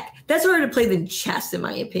 heck, that's harder to play than chess, in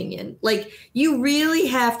my opinion. Like, you really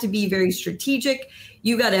have to be very strategic.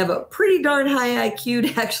 You got to have a pretty darn high IQ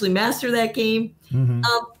to actually master that game. Mm-hmm.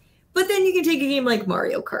 But then you can take a game like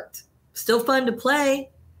Mario Kart. Still fun to play.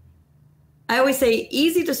 I always say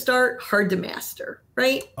easy to start, hard to master,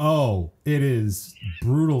 right? Oh, it is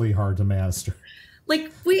brutally hard to master.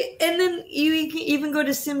 And then you can even go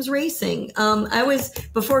to Sims racing.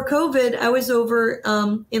 Before COVID, I was over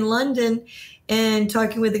in London and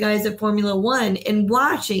talking with the guys at Formula One and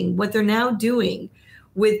watching what they're now doing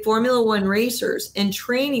with Formula One racers and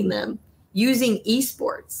training them using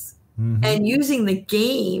esports and using the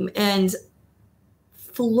game, and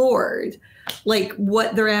floored like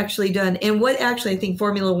what they're actually done and what actually I think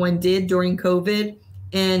Formula One did during COVID.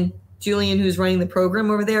 And Julian, who's running the program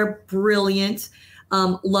over there, brilliant.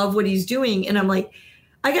 Love what he's doing. And I'm like,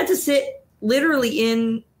 I got to sit literally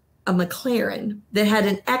in a McLaren that had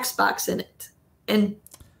an Xbox in it and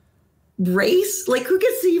race. Like, who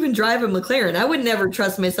gets to even drive a McLaren? I would never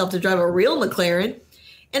trust myself to drive a real McLaren.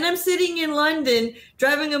 And I'm sitting in London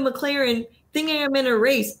driving a McLaren thinking I'm in a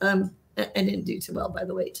race. I didn't do too well, by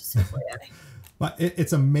the way, just FYI. But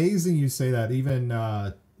it's amazing you say that. Even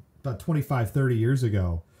about 25, 30 years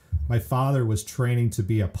ago, my father was training to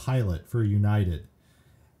be a pilot for United.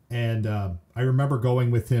 And I remember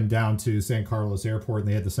going with him down to San Carlos Airport, and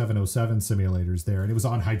they had the 707 simulators there, and it was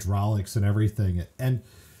on hydraulics and everything. And,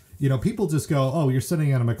 people just go, oh, you're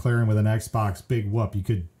sitting on a McLaren with an Xbox, big whoop. You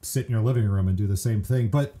could sit in your living room and do the same thing.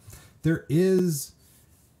 But there is,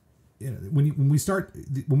 when we start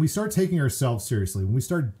taking ourselves seriously, when we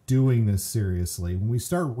start doing this seriously, when we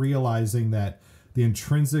start realizing that the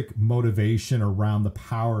intrinsic motivation around the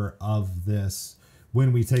power of this,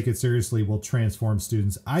 when we take it seriously, will transform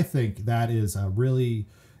students. I think that is a really,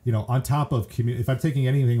 on top of community, if I'm taking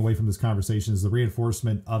anything away from this conversation, is the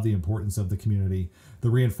reinforcement of the importance of the community, the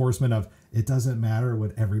reinforcement of it doesn't matter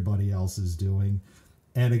what everybody else is doing.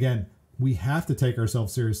 And again, we have to take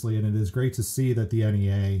ourselves seriously. And it is great to see that the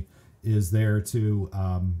NEA is there to,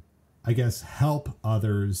 help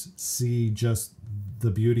others see just the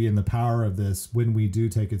beauty and the power of this when we do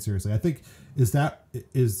take it seriously. I think, is that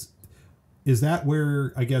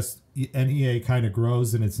where, I guess, NEA kind of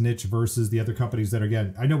grows in its niche versus the other companies that,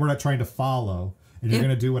 again, I know we're not trying to follow, and you're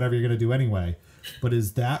going to do whatever you're going to do anyway, but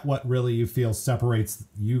is that what really you feel separates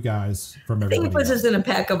you guys from everybody? I think it puts us in a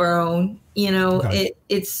pack of our own. Okay.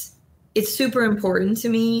 It's super important to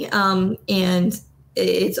me, and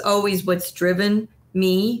it's always what's driven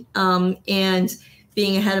me, and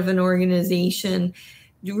being a head of an organization,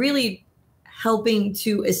 really helping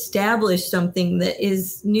to establish something that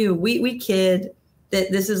is new. We kid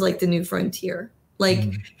that this is like the new frontier.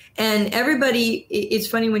 And everybody, it's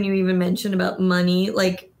funny when you even mention about money,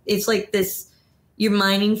 like it's like this, you're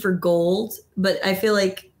mining for gold, but I feel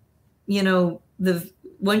like, the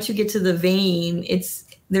once you get to the vein,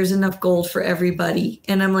 there's enough gold for everybody.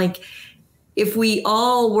 And I'm like, if we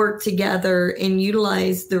all work together and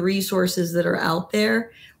utilize the resources that are out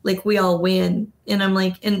there, like we all win. And I'm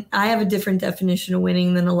like, and I have a different definition of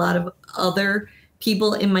winning than a lot of other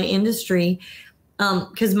people in my industry.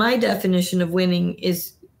 Because my definition of winning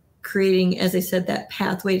is creating, as I said, that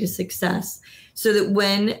pathway to success, so that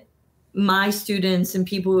when my students and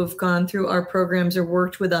people who have gone through our programs or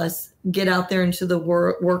worked with us get out there into the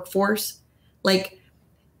workforce, like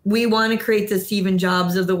we want to create the Stephen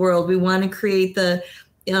Jobs of the world. We want to create the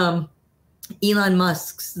Elon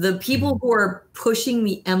Musks, the people who are pushing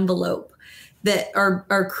the envelope, that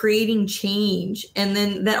are creating change. And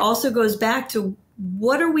then that also goes back to,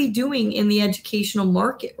 what are we doing in the educational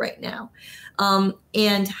market right now?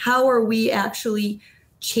 And how are we actually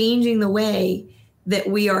changing the way that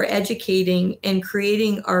we are educating and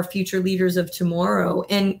creating our future leaders of tomorrow,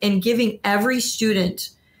 and giving every student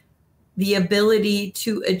the ability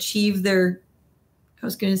to achieve their, I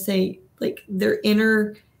was going to say, like their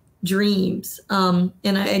inner dreams. And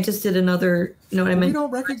I just did another, you know what I mean? We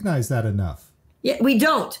don't recognize that enough. Yeah, we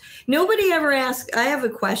don't. Nobody ever asks. I have a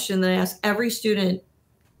question that I ask every student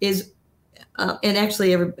is, and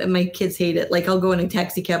actually my kids hate it. Like I'll go in a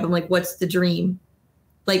taxi cab. I'm like, what's the dream?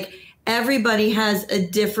 Like everybody has a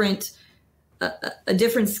different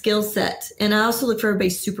skill set. And I also look for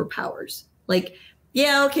everybody's superpowers. Like,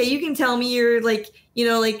 yeah, okay, you can tell me you're like, you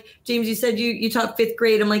know, like James, you said you taught 5th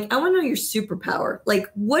grade. I'm like, I want to know your superpower. Like,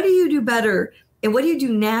 what do you do better? And what do you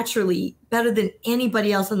do naturally better than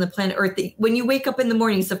anybody else on the planet Earth? When you wake up in the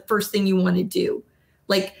morning, it's the first thing you want to do.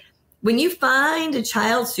 Like when you find a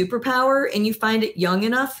child's superpower and you find it young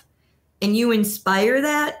enough and you inspire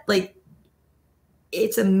that, like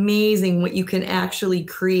it's amazing what you can actually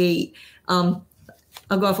create. I'll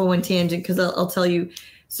go off on one tangent because I'll tell you.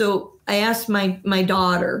 So I asked my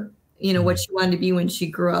daughter, you know, what she wanted to be when she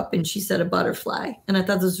grew up, and she said a butterfly. And I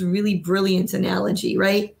thought this was a really brilliant analogy,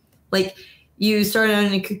 right? Like you start out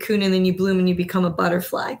in a cocoon and then you bloom and you become a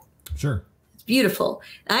butterfly. Sure. It's beautiful.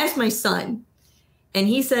 And I asked my son, and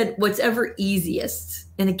he said, what's ever easiest.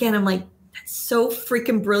 And again, I'm like, that's so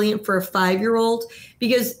freaking brilliant for a 5-year-old,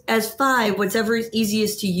 because as 5, what's ever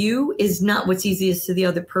easiest to you is not what's easiest to the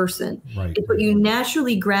other person. Right. It's what you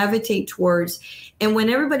naturally gravitate towards. And when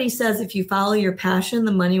everybody says, if you follow your passion,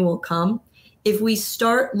 the money will come. If we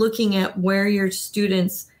start looking at where your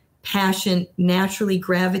students' passion naturally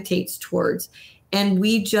gravitates towards, and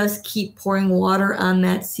we just keep pouring water on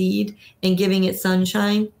that seed and giving it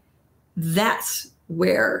sunshine, that's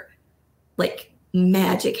where like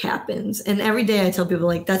magic happens. And every day I tell people,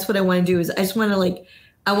 like, that's what I want to do, is I just want to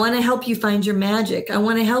I want to help you find your magic. I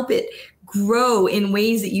want to help it grow in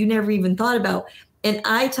ways that you never even thought about. And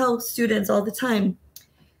I tell students all the time,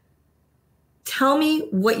 tell me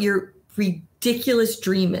what your ridiculous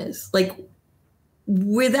dream is. Like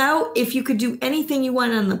if you could do anything you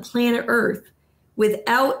want on the planet Earth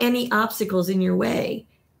without any obstacles in your way.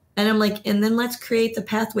 And I'm like, and then let's create the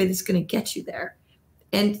pathway that's going to get you there.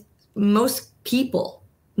 And most people,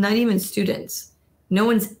 not even students, no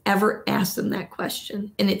one's ever asked them that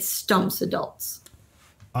question, and it stumps adults.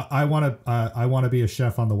 I want to be a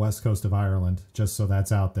chef on the west coast of Ireland, just so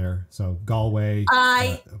that's out there. So Galway.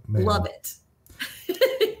 I love it.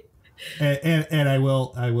 and I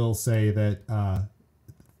will say that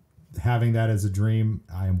having that as a dream,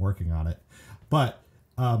 I am working on it. But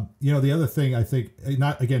you know, the other thing, I think,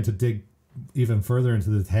 not again to dig even further into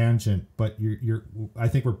the tangent, but I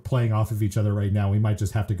think we're playing off of each other right now. We might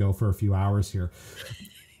just have to go for a few hours here.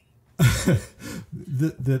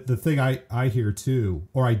 the thing I hear too,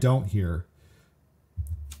 or I don't hear,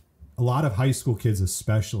 a lot of high school kids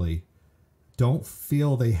especially don't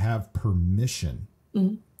feel they have permission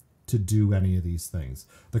to do any of these things.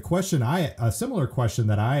 A similar question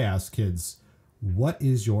that I ask kids, what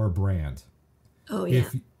is your brand? Oh yeah.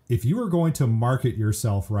 If you were going to market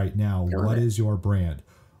yourself right now, what is your brand?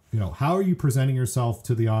 You know, how are you presenting yourself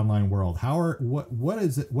to the online world? What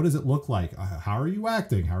does it look like? How are you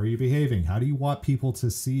acting? How are you behaving? How do you want people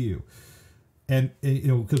to see you? And you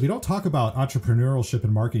know, because we don't talk about entrepreneurship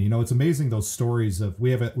and marketing. You know, it's amazing those stories of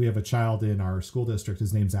we have a child in our school district.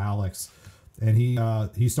 His name's Alex, and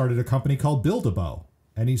he started a company called Build-A-Bow,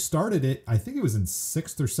 and he started it. I think it was in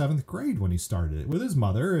 6th or 7th grade when he started it with his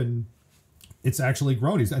mother, and it's actually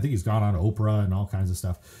grown. I think he's gone on Oprah and all kinds of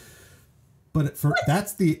stuff. But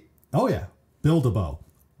Build-A-Bow.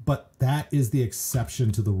 But that is the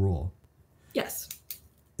exception to the rule. Yes.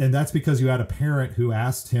 And that's because you had a parent who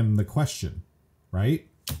asked him the question, right?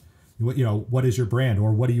 You know, what is your brand,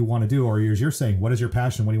 or what do you want to do? Or you're saying, what is your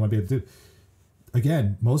passion? What do you want to be able to do?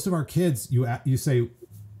 Again, most of our kids, you say,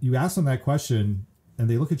 you ask them that question and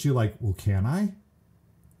they look at you like, well, can I?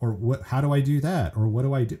 Or what, how do I do that? Or what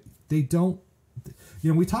do I do? They don't,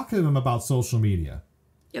 we talk to them about social media.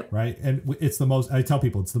 Yep. Right. And it's the most, I tell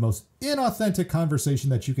people, it's the most inauthentic conversation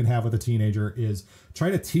that you can have with a teenager is try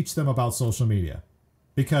to teach them about social media,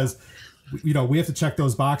 because, we have to check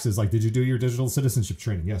those boxes. Like, did you do your digital citizenship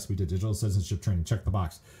training? Yes, we did digital citizenship training. Check the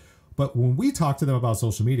box. But when we talk to them about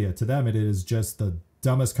social media, to them, it is just the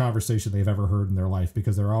dumbest conversation they've ever heard in their life,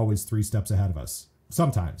 because they're always 3 steps ahead of us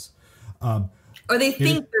sometimes. Or they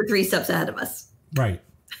think they're 3 steps ahead of us. Right.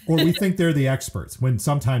 Or we think they're the experts, when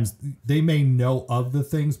sometimes they may know of the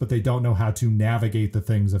things, but they don't know how to navigate the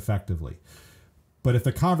things effectively. But if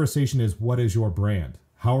the conversation is, what is your brand?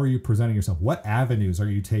 How are you presenting yourself? What avenues are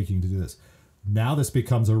you taking to do this? Now this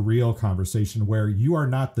becomes a real conversation where you are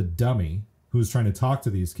not the dummy who's trying to talk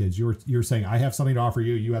to these kids. You're saying, I have something to offer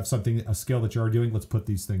you. You have a skill that you're doing. Let's put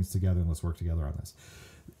these things together and let's work together on this.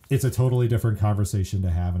 It's a totally different conversation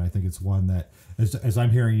to have. And I think it's one that, as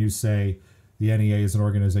I'm hearing you say, the NEA is an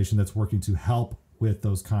organization that's working to help with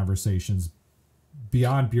those conversations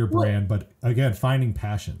beyond your brand, but again, finding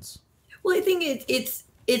passions. Well, I think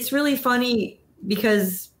it's really funny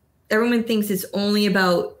because everyone thinks it's only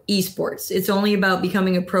about esports. It's only about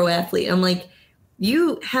becoming a pro athlete. I'm like,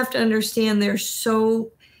 you have to understand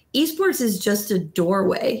esports is just a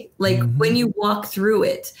doorway. Like when you walk through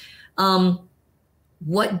it,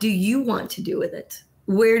 what do you want to do with it?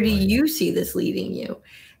 Where do you see this leading you?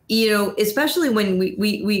 Especially when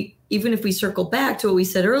we even if we circle back to what we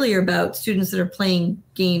said earlier about students that are playing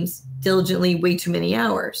games diligently way too many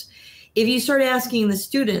hours. If you start asking the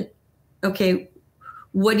student, okay,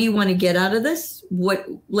 what do you want to get out of this?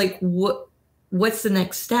 What's the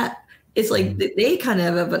next step? It's like they kind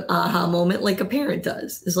of have an aha moment, like a parent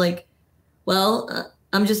does. It's like, well,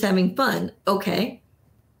 I'm just having fun. Okay,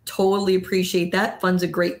 totally appreciate that. Fun's a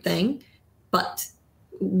great thing, but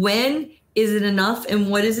when is it enough, and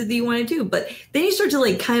what is it that you want to do? But then you start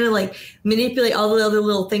to kind of manipulate all the other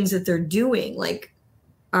little things that they're doing. Like,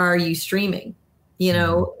 are you streaming?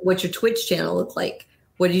 What's your Twitch channel look like?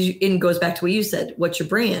 And it goes back to what you said. What's your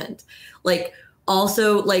brand?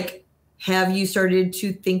 Have you started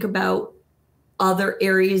to think about other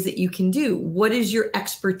areas that you can do? What is your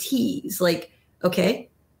expertise? Okay,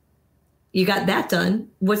 you got that done.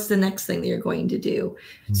 What's the next thing that you're going to do?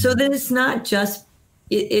 So that it's not just,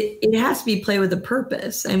 it has to be play with a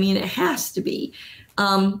purpose. I mean, it has to be.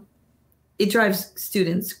 It drives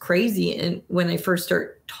students crazy. And when I first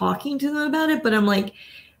start talking to them about it, but I'm like,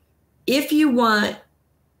 if you want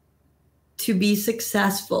to be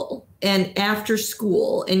successful and after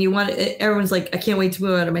school and you want to, everyone's like, I can't wait to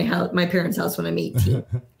move out of my parents' house when I'm 18.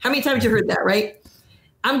 How many times you heard that, right?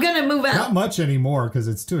 I'm going to move out. Not much anymore because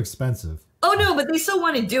it's too expensive. Oh no, but they still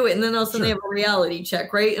want to do it. And then all of a sudden they have a reality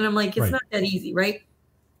check, right? And I'm like, it's not that easy, right?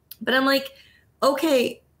 But I'm like,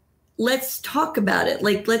 okay, let's talk about it.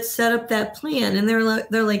 Let's set up that plan. And they're like,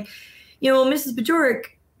 Mrs. Bajorek,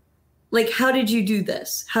 how did you do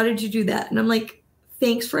this? How did you do that? And I'm like,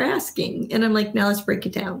 thanks for asking. And I'm like, now let's break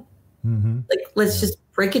it down. Let's just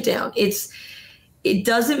break it down. It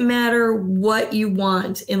doesn't matter what you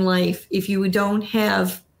want in life. If you don't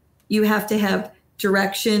have, you have to have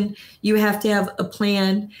direction. You have to have a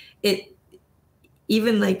plan. I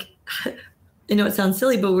know it sounds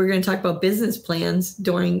silly, but we're going to talk about business plans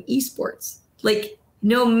during esports.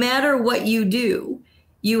 No matter what you do,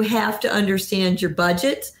 you have to understand your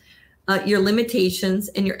budget, your limitations,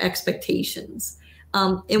 and your expectations.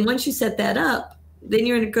 And once you set that up, then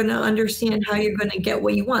you're going to understand how you're going to get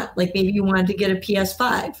what you want. Maybe you wanted to get a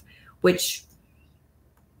PS5, which I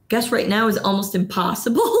guess right now is almost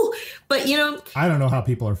impossible. But, I don't know how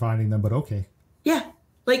people are finding them, but okay. Yeah.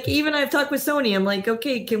 Even I've talked with Sony. I'm like,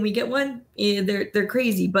 okay, can we get one? Yeah, they're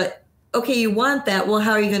crazy. But, okay, you want that. Well,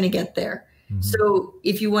 how are you going to get there? So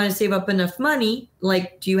if you want to save up enough money,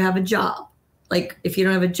 do you have a job? If you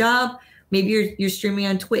don't have a job, maybe you're streaming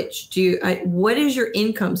on Twitch. What is your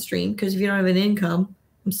income stream? Because if you don't have an income,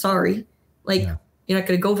 I'm sorry, you're not going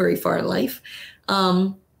to go very far in life.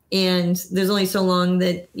 And there's only so long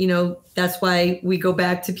that, that's why we go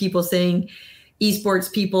back to people saying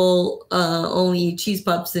esports people only eat cheese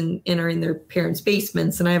puffs and are in their parents'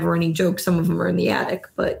 basements. And I have a running joke. Some of them are in the attic,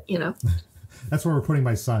 but That's where we're putting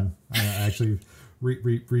my son, actually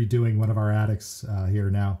redoing one of our attics here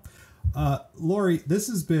now. Lori, this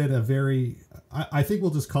has been a very, I think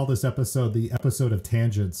we'll just call this episode the episode of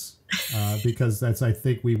tangents because I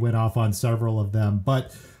think we went off on several of them,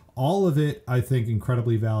 but all of it, I think,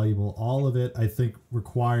 incredibly valuable. All of it, I think,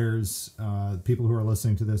 requires people who are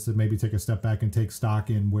listening to this to maybe take a step back and take stock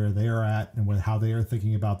in where they are at and how they are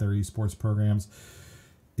thinking about their esports programs.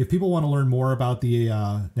 if people want to learn more about the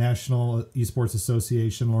National Esports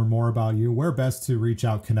Association, learn more about you, where best to reach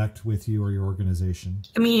out, connect with you or your organization?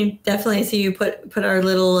 I mean, definitely. I see you put our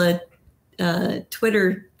little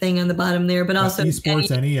Twitter thing on the bottom there, but also esports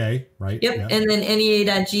NEA, right? Yep. Yeah. And then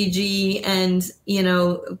NEA.gg, and,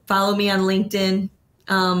 follow me on LinkedIn,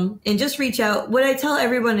 and just reach out. What I tell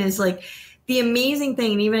everyone is like, the amazing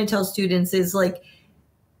thing, and even I tell students, is like,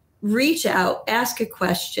 reach out, ask a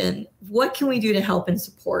question. What can we do to help and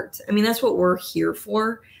support? I mean, that's what we're here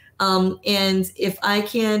for. And if I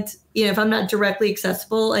can't, if I'm not directly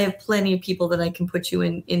accessible, I have plenty of people that I can put you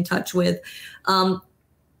in touch with, and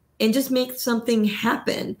just make something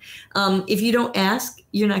happen. If you don't ask,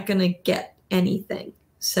 you're not going to get anything.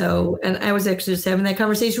 So, and I was actually just having that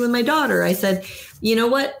conversation with my daughter. I said, you know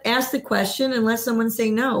what? Ask the question and let someone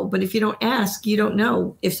say no. But if you don't ask, you don't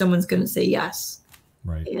know if someone's going to say yes.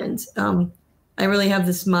 Right. And I really have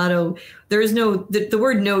this motto. There is no, the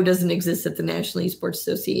word no doesn't exist at the National Esports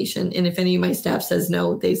Association. And if any of my staff says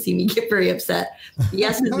no, they see me get very upset.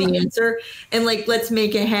 Yes is the answer. And like, let's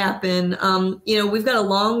make it happen. We've got a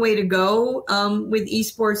long way to go with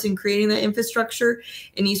esports and creating that infrastructure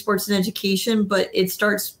and esports and education, but it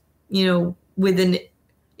starts, it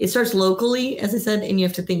starts locally, as I said, and you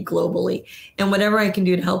have to think globally. And whatever I can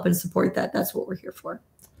do to help and support that, that's what we're here for.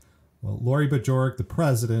 Well, Lori Bajorek, the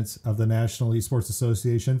president of the National Esports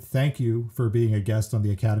Association, thank you for being a guest on the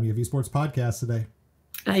Academy of Esports podcast today.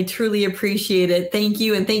 I truly appreciate it. Thank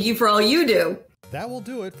you, and thank you for all you do. That will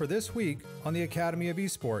do it for this week on the Academy of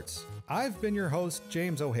Esports. I've been your host,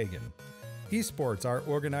 James O'Hagan. Esports are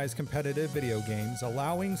organized competitive video games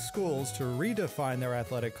allowing schools to redefine their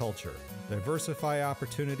athletic culture, diversify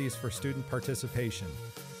opportunities for student participation,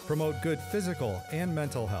 promote good physical and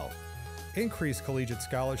mental health, increase collegiate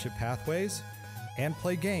scholarship pathways, and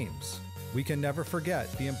play games. We can never forget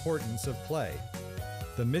the importance of play.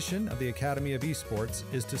 The mission of the Academy of Esports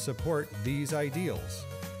is to support these ideals.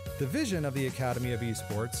 The vision of the Academy of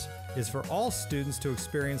Esports is for all students to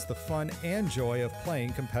experience the fun and joy of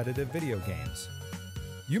playing competitive video games.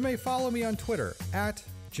 You may follow me on Twitter at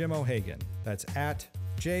Jim O'Hagan. That's at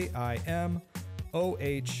JIMOHAGAN.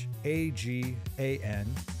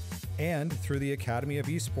 And through the Academy of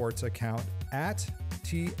Esports account at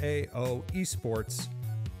TAO Esports.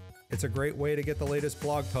 It's a great way to get the latest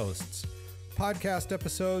blog posts, podcast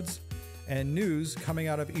episodes, and news coming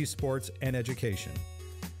out of esports and education.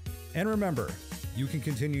 And remember, you can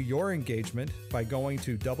continue your engagement by going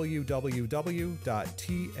to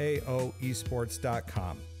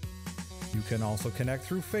www.taoesports.com. You can also connect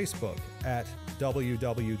through Facebook at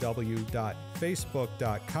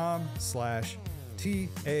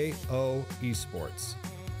www.facebook.com/TAO Esports.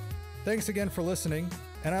 Thanks again for listening,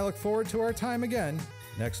 and I look forward to our time again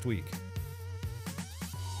next week.